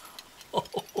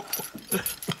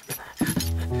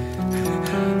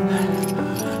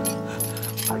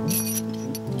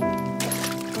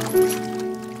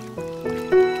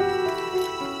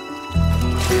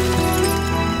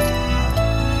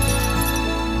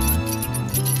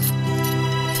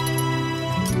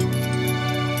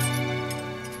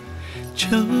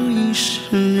这一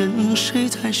世人，谁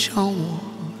在笑我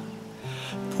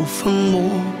不疯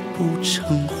魔不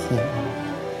成活？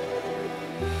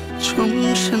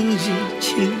终身已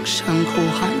经山口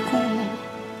海阔，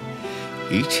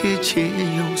一切皆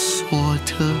有所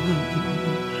得。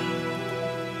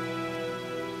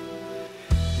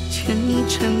前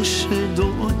尘事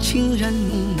多，竟然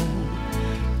默默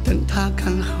等它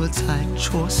干涸再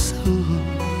着色。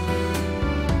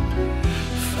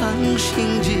繁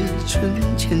星日春，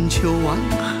千秋万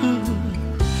壑，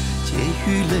皆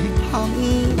与泪滂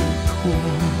沱。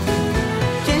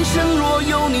人生若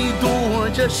有你渡，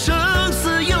这生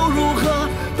死又如何？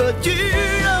何惧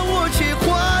让我却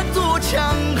化作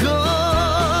强河？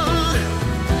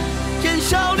年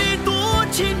少你多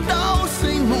情到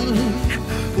碎梦，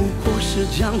不过是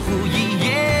江湖一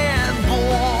夜波。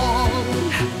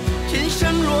人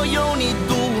生若有你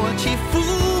渡，其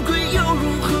富贵又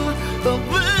如何？何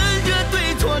问这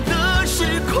对错的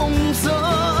是空色？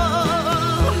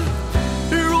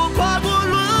若跨过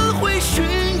轮回寻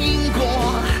因果，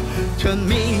这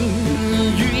命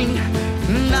运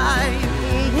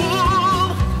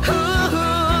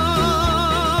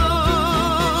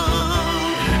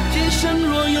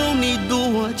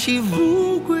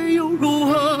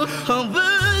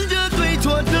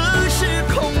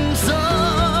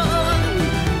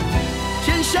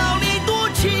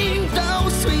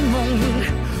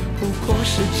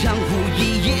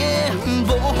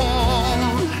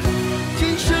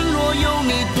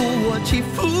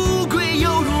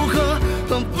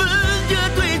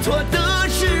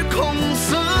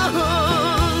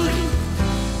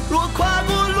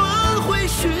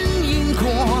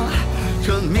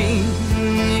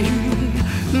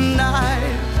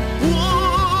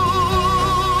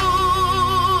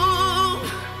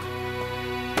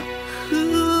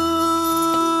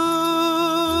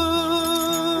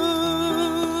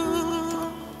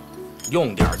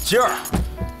用点劲儿。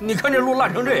你看这路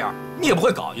烂成这样，你也不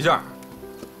会搞一下。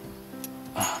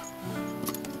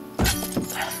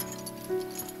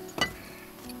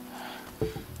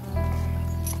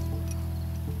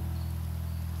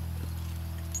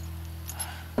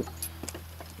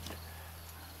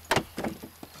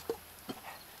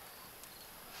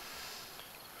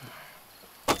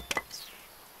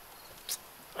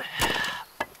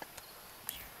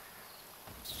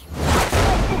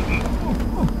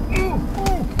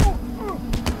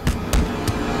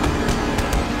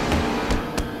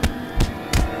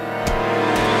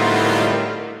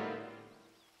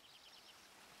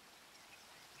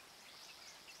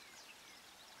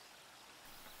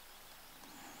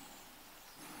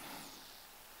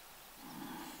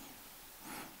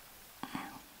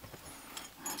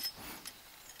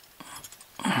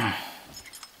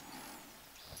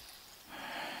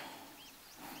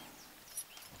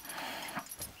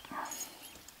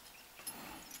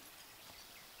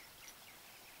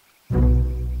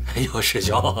哎呦，师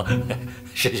兄，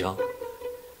师兄，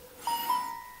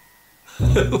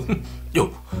哟，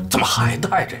怎么还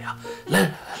带着呀？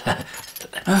来，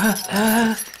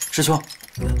师兄，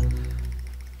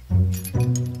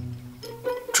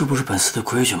这不是本寺的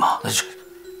规矩吗？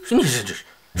你这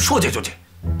说解就解，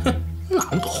哼，哪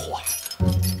那么多话？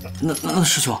那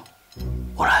师兄，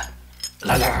我来，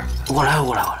我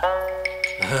来。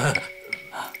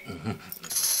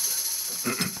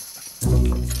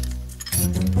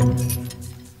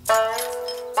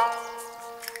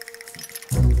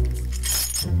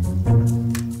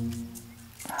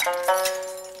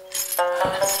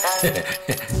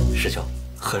师兄，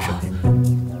喝水。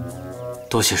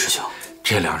多谢师兄。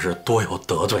这两日多有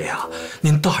得罪啊！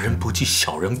您大人不计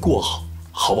小人过，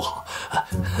好不好？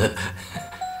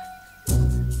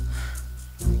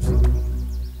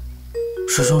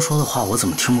师兄说的话我怎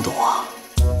么听不懂啊？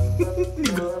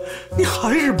你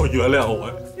还是不原谅我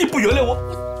呀？你不原谅我？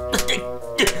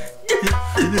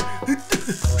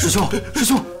师兄，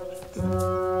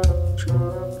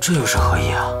这又是何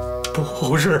意啊？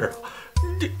不是，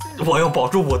我要保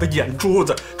住我的眼珠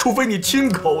子，除非你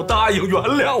亲口答应原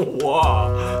谅我。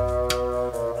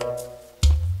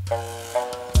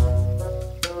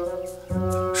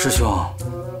师兄，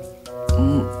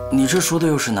你这说的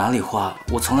又是哪里话？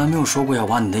我从来没有说过要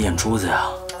挖你的眼珠子呀。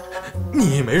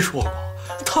你没说过，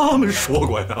他们说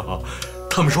过呀。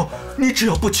他们说你只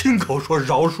要不亲口说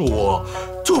饶恕我，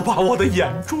就把我的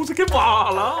眼珠子给挖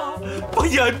了，把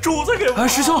眼珠子给挖了。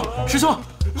师兄，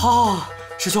好，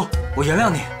师兄，我原谅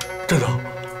你。真的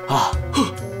啊，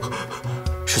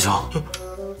师兄，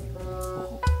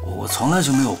我从来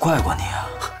就没有怪过你啊。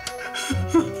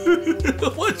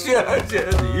我谢谢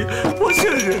你，我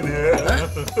谢谢你。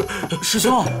师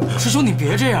兄，你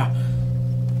别这样。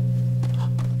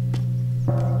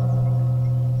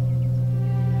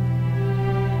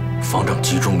方丈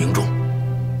集中民众，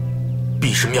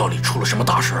必是庙里出了什么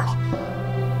大事了。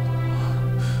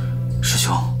师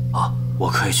兄啊，我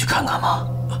可以去看看吗？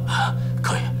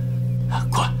可以，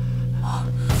快。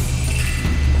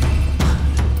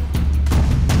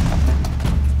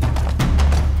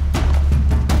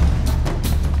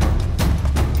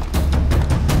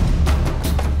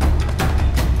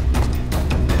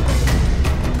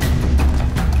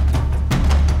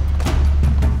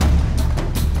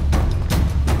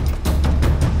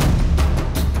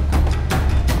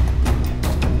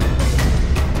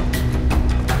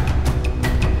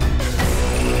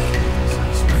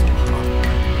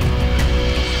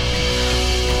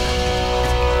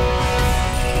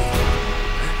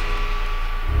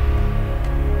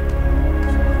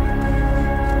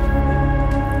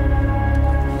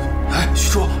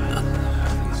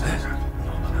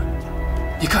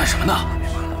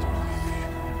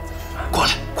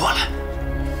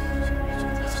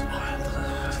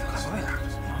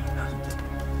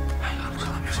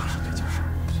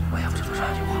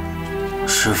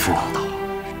师傅，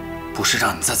不是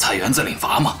让你在菜园子领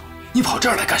罚吗？你跑这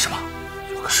儿来干什么？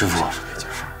师傅，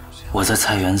我在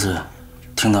菜园子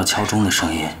听到敲钟的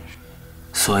声音，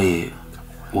所以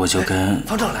我就跟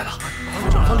方丈来了，方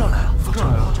丈来了，方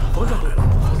丈来了，方丈来了，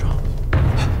方丈。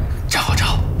站好，站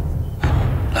好，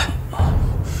来，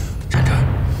站这儿。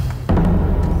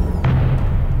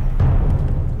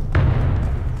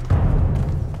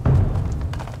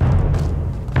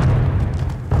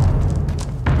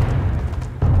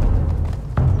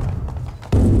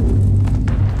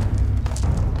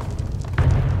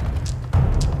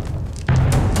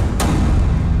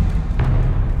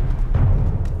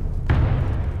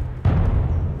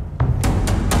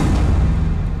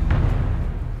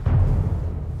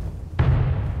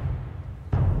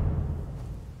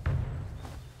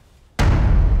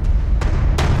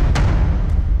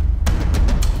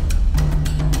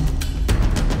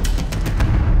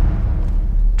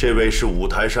位是五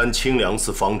台山清凉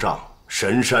寺方丈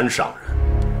神山上人。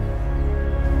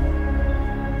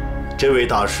这位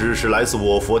大师是来自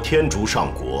我佛天竺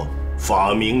上国，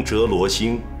法名哲罗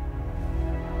星。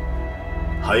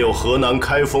还有河南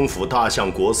开封府大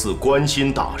相国寺观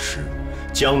心大师，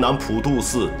江南普渡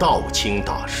寺道清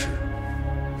大师，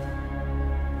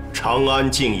长安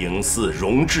净影寺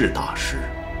荣智大师。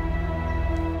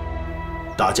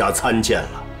大家参见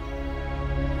了。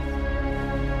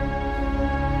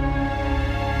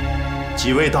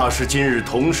几位大师今日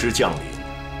同时降临，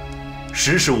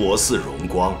实是我寺荣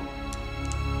光。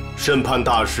审判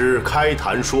大师开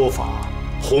坛说法，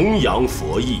弘扬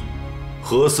佛义，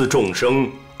何寺众生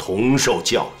同受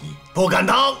教义。不敢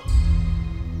当，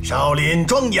少林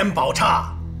庄严宝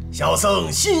刹，小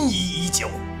僧心仪已久，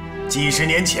几十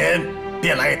年前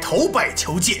便来投拜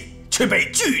求戒，却被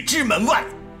拒之门外。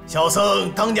小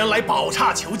僧当年来宝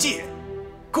刹求戒，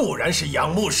固然是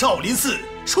仰慕少林寺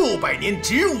数百年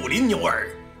植武林牛耳，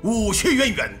武学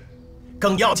渊源。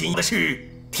更要紧的是，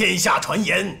天下传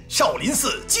言少林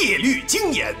寺戒律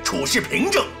精严，处事平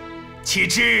正，岂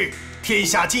知天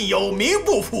下尽有名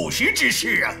不副实之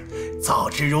事啊！早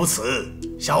知如此，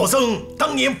小僧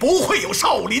当年不会有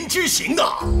少林之行的。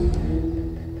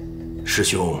师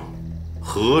兄，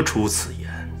何出此言？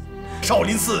少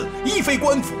林寺一非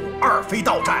官府，二非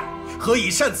道寨，何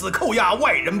以擅自扣押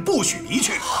外人，不许离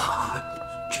去？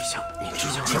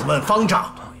请问方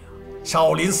丈，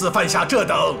少林寺犯下这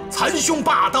等残凶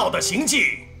霸道的行径，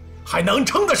还能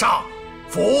称得上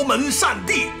佛门善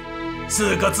地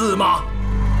4个字吗？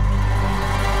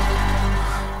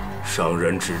上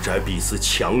人指摘敝寺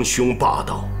强凶霸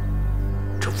道，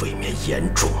这未免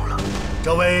严重了。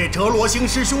这位哲罗星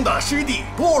师兄的师弟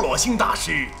波罗星大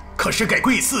师，可是给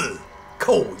贵寺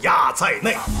扣押在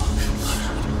内。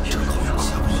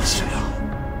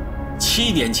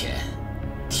7年前，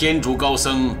天竺高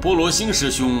僧波罗星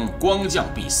师兄光降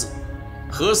敝寺，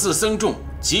何寺僧众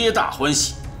皆大欢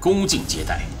喜，恭敬接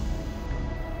待。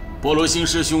波罗星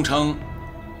师兄称，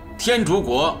天竺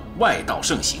国外道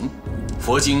盛行，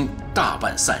佛经大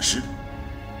半散失。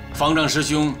方丈师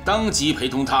兄当即陪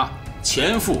同他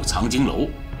前赴藏经楼。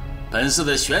本寺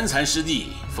的玄残师弟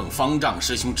奉方丈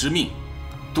师兄之命，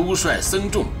督率僧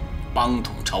众帮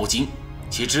同抄经，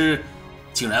岂知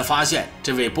竟然发现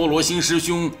这位波罗星师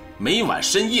兄每晚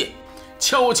深夜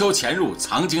悄悄潜入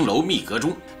藏经楼密阁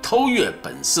中，偷阅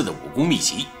本寺的武功秘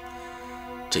籍。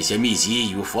这些秘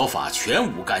籍与佛法全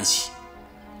无干系。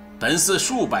本寺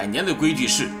数百年的规矩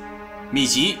是，秘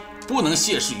籍不能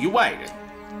泄示于外人。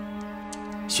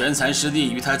玄残师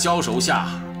弟与他交手下，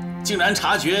竟然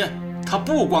察觉他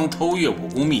不光偷阅武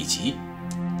功秘籍，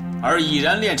而已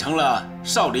然练成了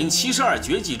少林72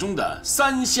绝技中的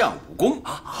3项武功。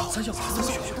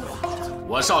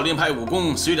我少林派武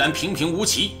功虽然平平无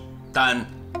奇，但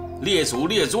列祖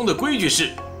列宗的规矩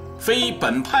是，非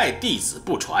本派弟子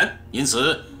不传，因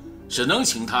此只能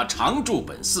请他常驻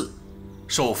本寺，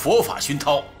受佛法熏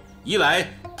陶。一来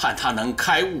盼他能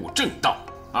开悟正道，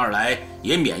二来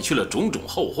也免去了种种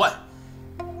后患。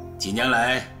几年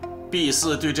来，敝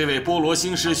寺对这位波罗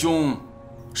星师兄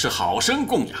是好生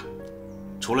供养，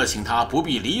除了请他不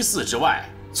必离寺之外，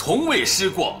从未失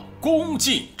过恭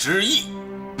敬之意。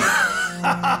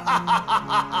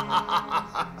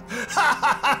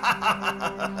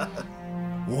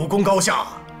武功高下，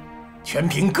全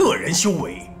凭个人修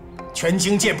为，拳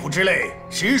经剑谱之类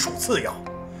实属次要。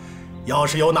要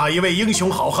是有哪一位英雄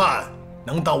好汉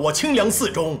能到我清凉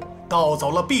寺中盗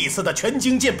走了敝寺的拳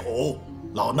经剑谱，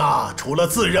老衲除了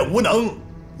自认无能，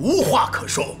无话可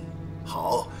说。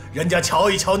好，人家瞧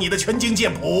一瞧你的拳经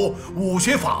剑谱、武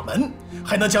学法门，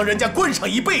还能将人家关上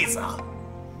一辈子啊！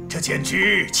这简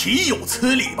直岂有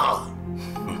此理吧！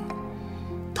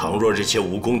倘若这些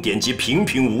武功典籍平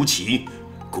平无奇，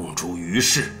公诸于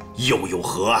世，又有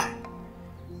何碍？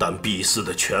但敝寺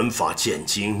的拳法剑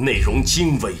经内容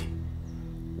精微，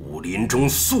武林中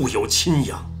素有钦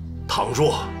仰。倘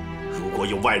若如果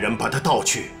有外人把它盗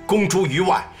去，公诸于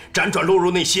外，辗转落入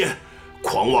那些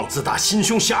狂妄自大、心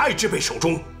胸狭隘之辈手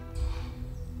中，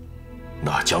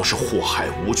那将是祸害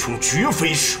无穷，绝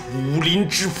非是武林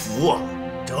之福啊！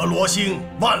哲罗星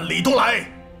万里东来，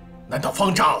难道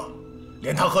方丈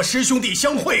连他和师兄弟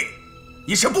相会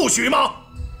也是不许吗？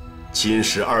今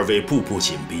时二位步步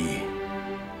紧逼，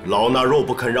老衲若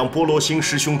不肯让波罗星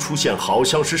师兄出现，好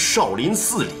像是少林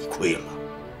寺理亏了。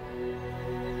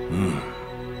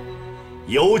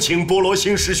有请波罗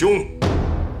星师兄。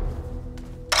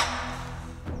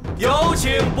有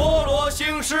请波罗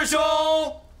星师兄。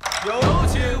有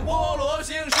请波罗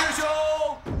星师兄。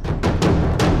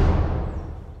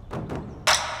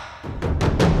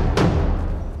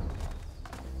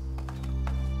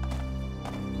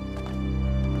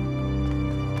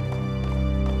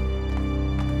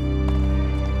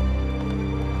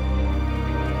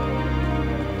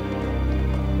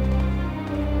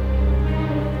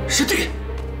师弟。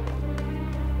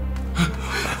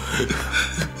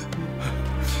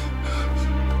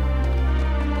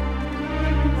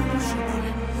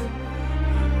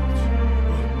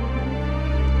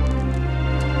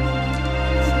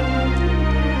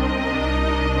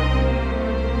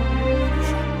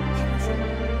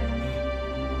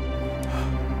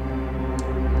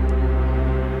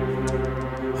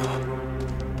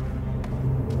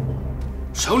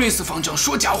少林寺方丈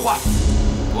说假话，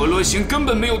波罗星根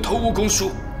本没有偷武功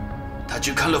书，他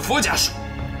只看了佛家书。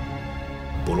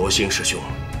波罗星师兄，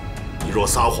你若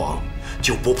撒谎，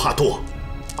就不怕堕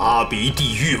阿鼻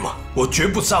地狱吗？我绝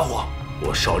不撒谎。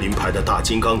我少林派的大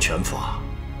金刚拳法，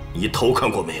你偷看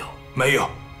过没有？没有，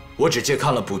我只借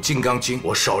看了部《金刚经》。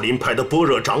我少林派的般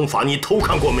若掌法，你偷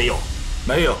看过没有？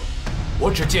没有，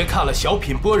我只借看了小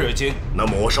品《般若经》。那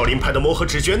么我少林派的摩诃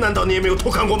指诀，难道你也没有偷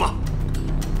看过吗？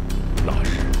那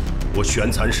日我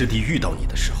玄残师弟遇到你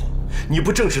的时候，你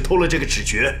不正是偷了这个指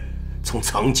诀，从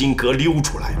藏经阁溜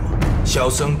出来吗？小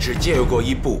僧只借过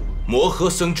一部《摩诃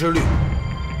僧之律》。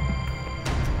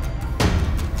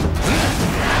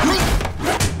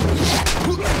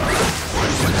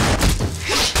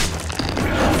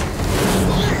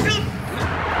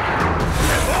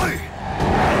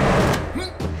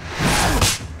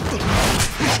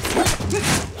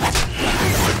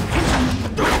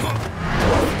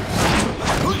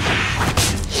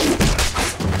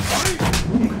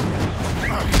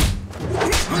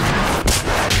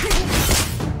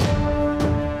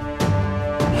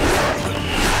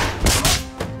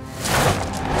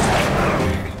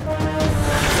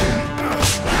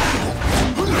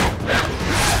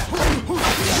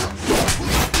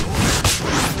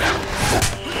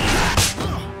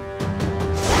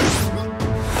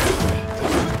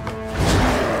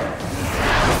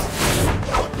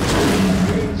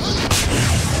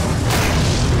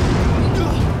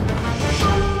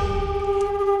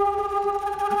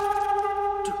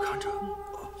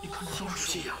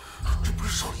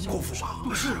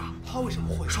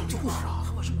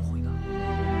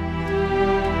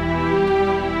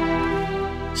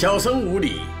小僧无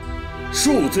礼，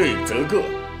恕罪则个，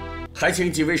还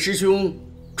请几位师兄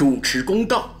主持公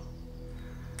道。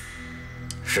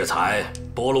适才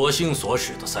波罗星所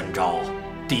使的3招，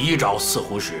第1招似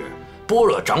乎是般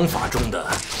若掌法中的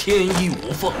天衣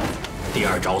无缝，第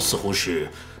2招似乎是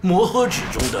摩诃指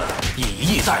中的以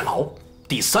逸待劳，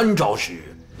第3招是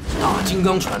大金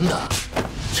刚拳的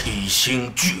七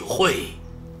星聚会。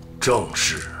正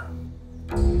是。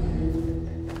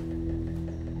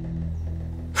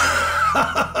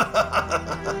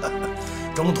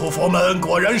中土佛门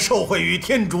果然受惠于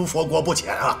天竺佛国不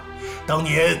浅啊！当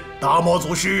年达摩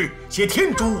祖师携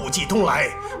天竺武技东来，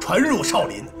传入少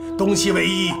林，东西为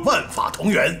一，万法同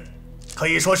源，可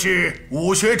以说是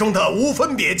武学中的无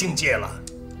分别境界了。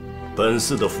本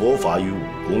寺的佛法与武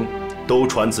功都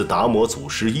传自达摩祖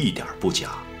师，一点不假。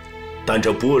但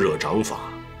这般若掌法，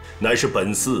乃是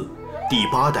本寺第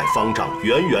8代方丈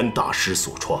圆圆大师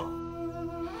所创。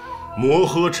摩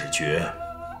诃指诀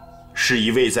是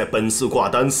一位在本寺挂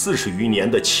单40余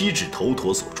年的七指头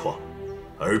陀所创，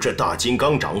而这大金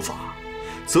刚掌法，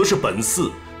则是本寺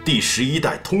第11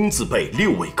代通字辈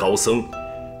6位高僧，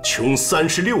穷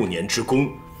36年之功，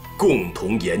共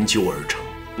同研究而成。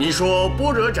你说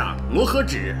般若掌、摩诃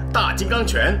指、大金刚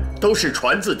拳都是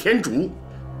传自天竺，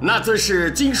那自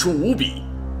是精熟无比，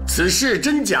此事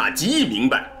真假极易明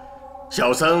白。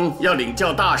小僧要领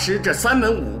教大师这3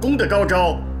门武功的高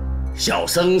招。小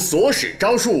僧所使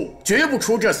招数绝不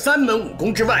出这3门武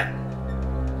功之外，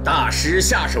大师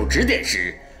下手指点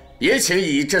时，也请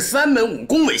以这3门武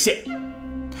功为限。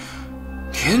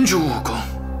天竺武功，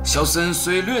小僧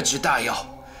虽略知大要，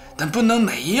但不能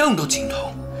每一样都精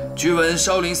通。据闻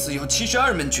少林寺有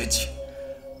72门绝技，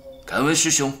敢问师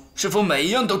兄是否每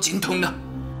一样都精通呢？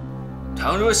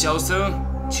倘若小僧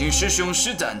请师兄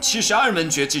施展72门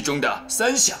绝技中的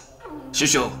3项，师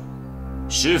兄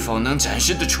是否能展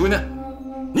示得出呢？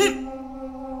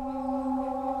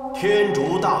天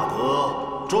竺大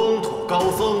德，中土高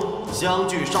僧相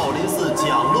聚少林寺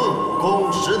讲论武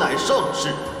功，实乃盛事。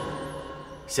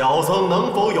小僧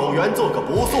能否有缘做个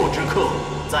不速之客，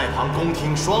在旁恭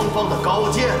听双方的高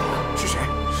见？是谁？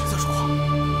谁在说话？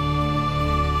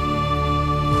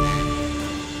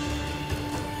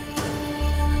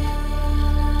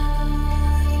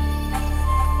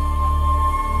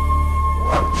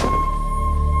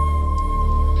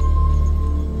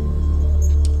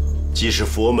既是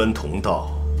佛门同道，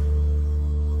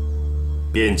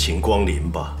便请光临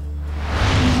吧。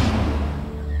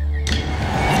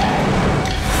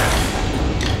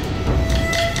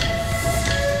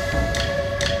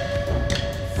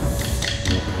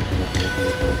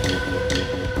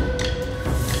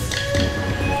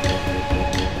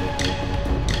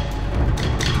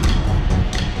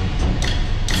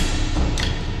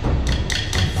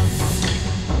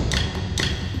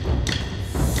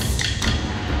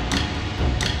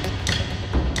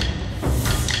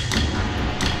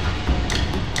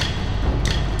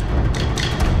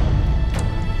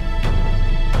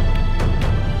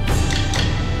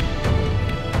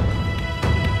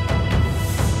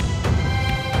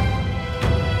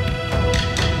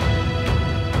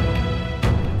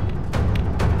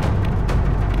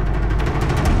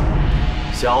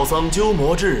小僧鸠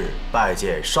摩智拜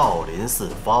见少林寺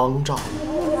方丈。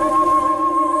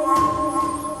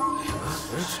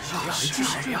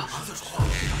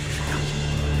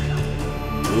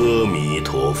阿弥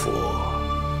陀佛，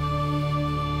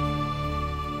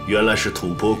原来是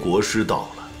吐蕃国师到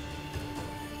了。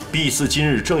敝寺今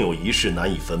日正有一事难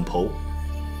以分剖，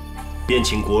便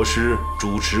请国师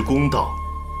主持公道，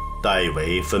代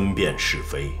为分辨是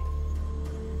非。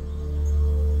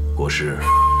国师。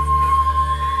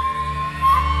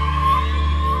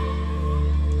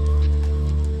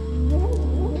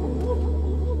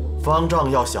方丈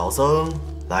要小僧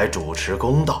来主持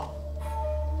公道，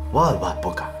万万不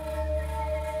敢。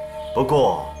不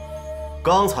过，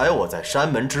刚才我在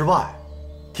山门之外，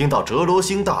听到哲罗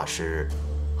星大师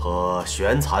和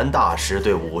玄残大师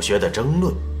对武学的争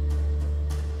论，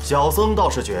小僧倒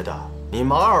是觉得你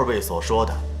们二位所说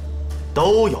的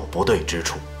都有不对之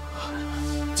处。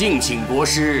敬请国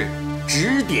师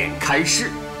指点开示。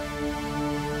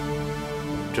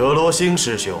哲罗星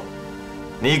师兄，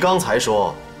你刚才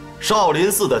说少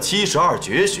林寺的72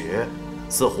绝学，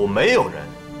似乎没有人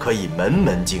可以门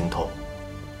门精通，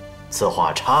此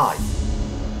话差矣。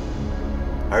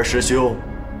而师兄，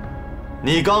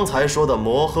你刚才说的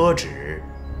摩诃指、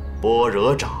般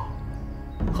若掌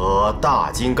和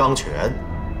大金刚拳，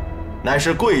乃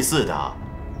是贵寺的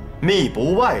秘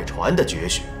不外传的绝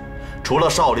学，除了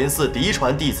少林寺嫡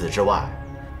传弟子之外，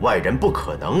外人不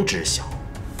可能知晓。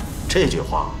这句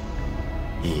话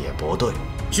也不对。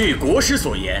据国师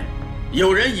所言，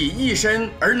有人以一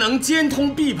身而能兼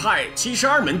通必派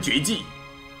72门绝技。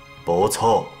不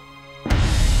错。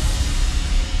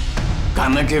敢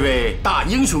问这位大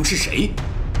英雄是谁？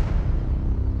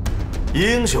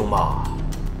英雄嘛，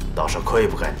倒是愧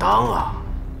不敢当啊。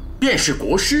便是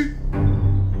国师。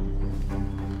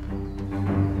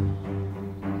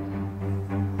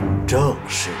正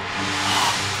是。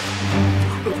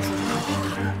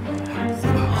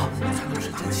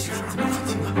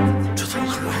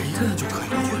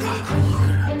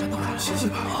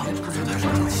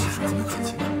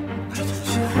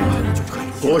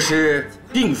国师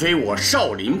并非我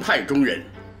少林派中人，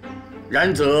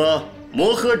然则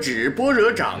摩诃指、般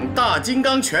若掌、大金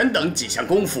刚拳等几项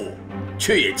功夫，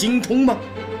却也精通吗？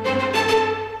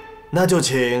那就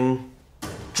请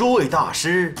诸位大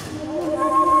师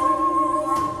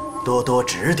多多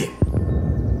指点。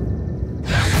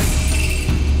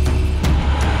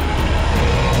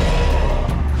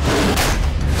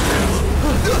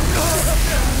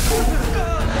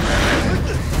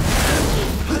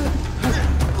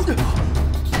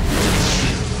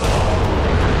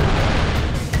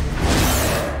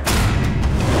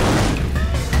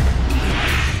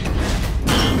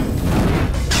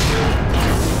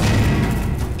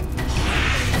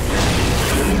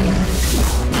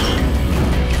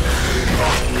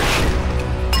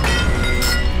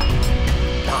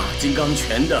金刚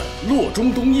拳的洛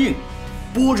中东应，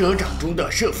般若掌中的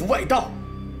摄伏外道，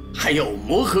还有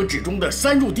摩诃指中的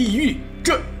三入地狱，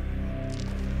这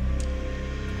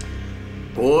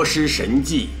国师神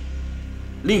技，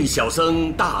令小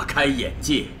僧大开眼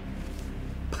界，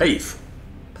佩服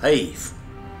佩服。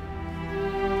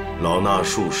老衲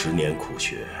数十年苦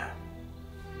学，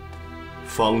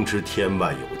方知天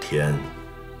外有天，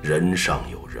人上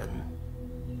有人。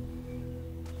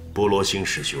波罗星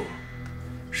师兄，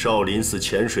少林寺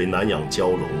潜水难养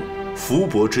蛟龙，伏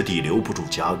泊之地留不住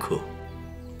侠客，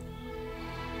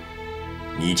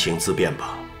你请自便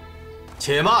吧。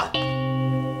且慢，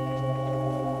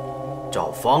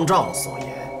照方丈所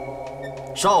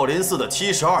言，少林寺的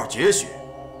72绝学，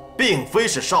并非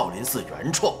是少林寺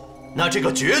原创，那这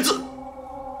个“绝”字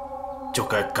就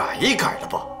该改一改了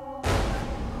吧？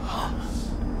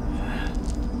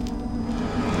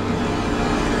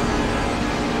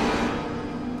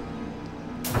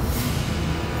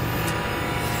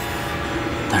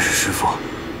但是师父，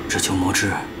这鸠摩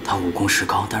智他武功是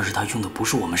高，但是他用的不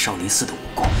是我们少林寺的武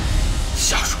功。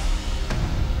瞎说！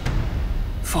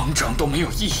方丈都没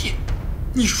有异议，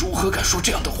你如何敢说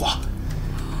这样的话？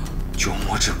鸠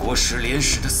摩智国师连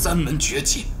使的3门绝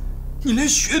技，你连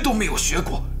学都没有学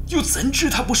过，又怎知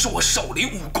他不是我少林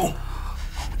武功？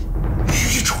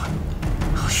愚蠢！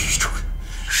愚蠢！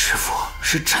师父，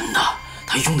是真的，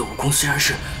他用的武功虽然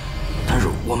是，但是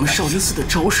我们少林寺的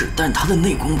招式，但他的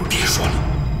内功不。别说了。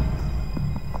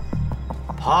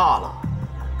怕了，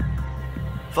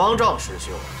方丈师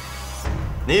兄，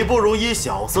你不如依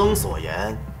小僧所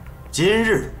言，今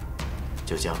日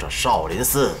就将这少林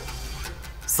寺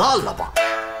散了吧。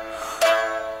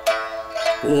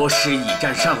国师已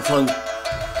占上风，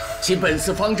其本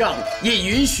寺方丈也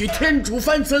允许天竺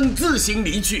番僧自行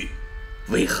离去，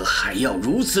为何还要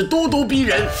如此咄咄逼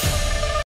人？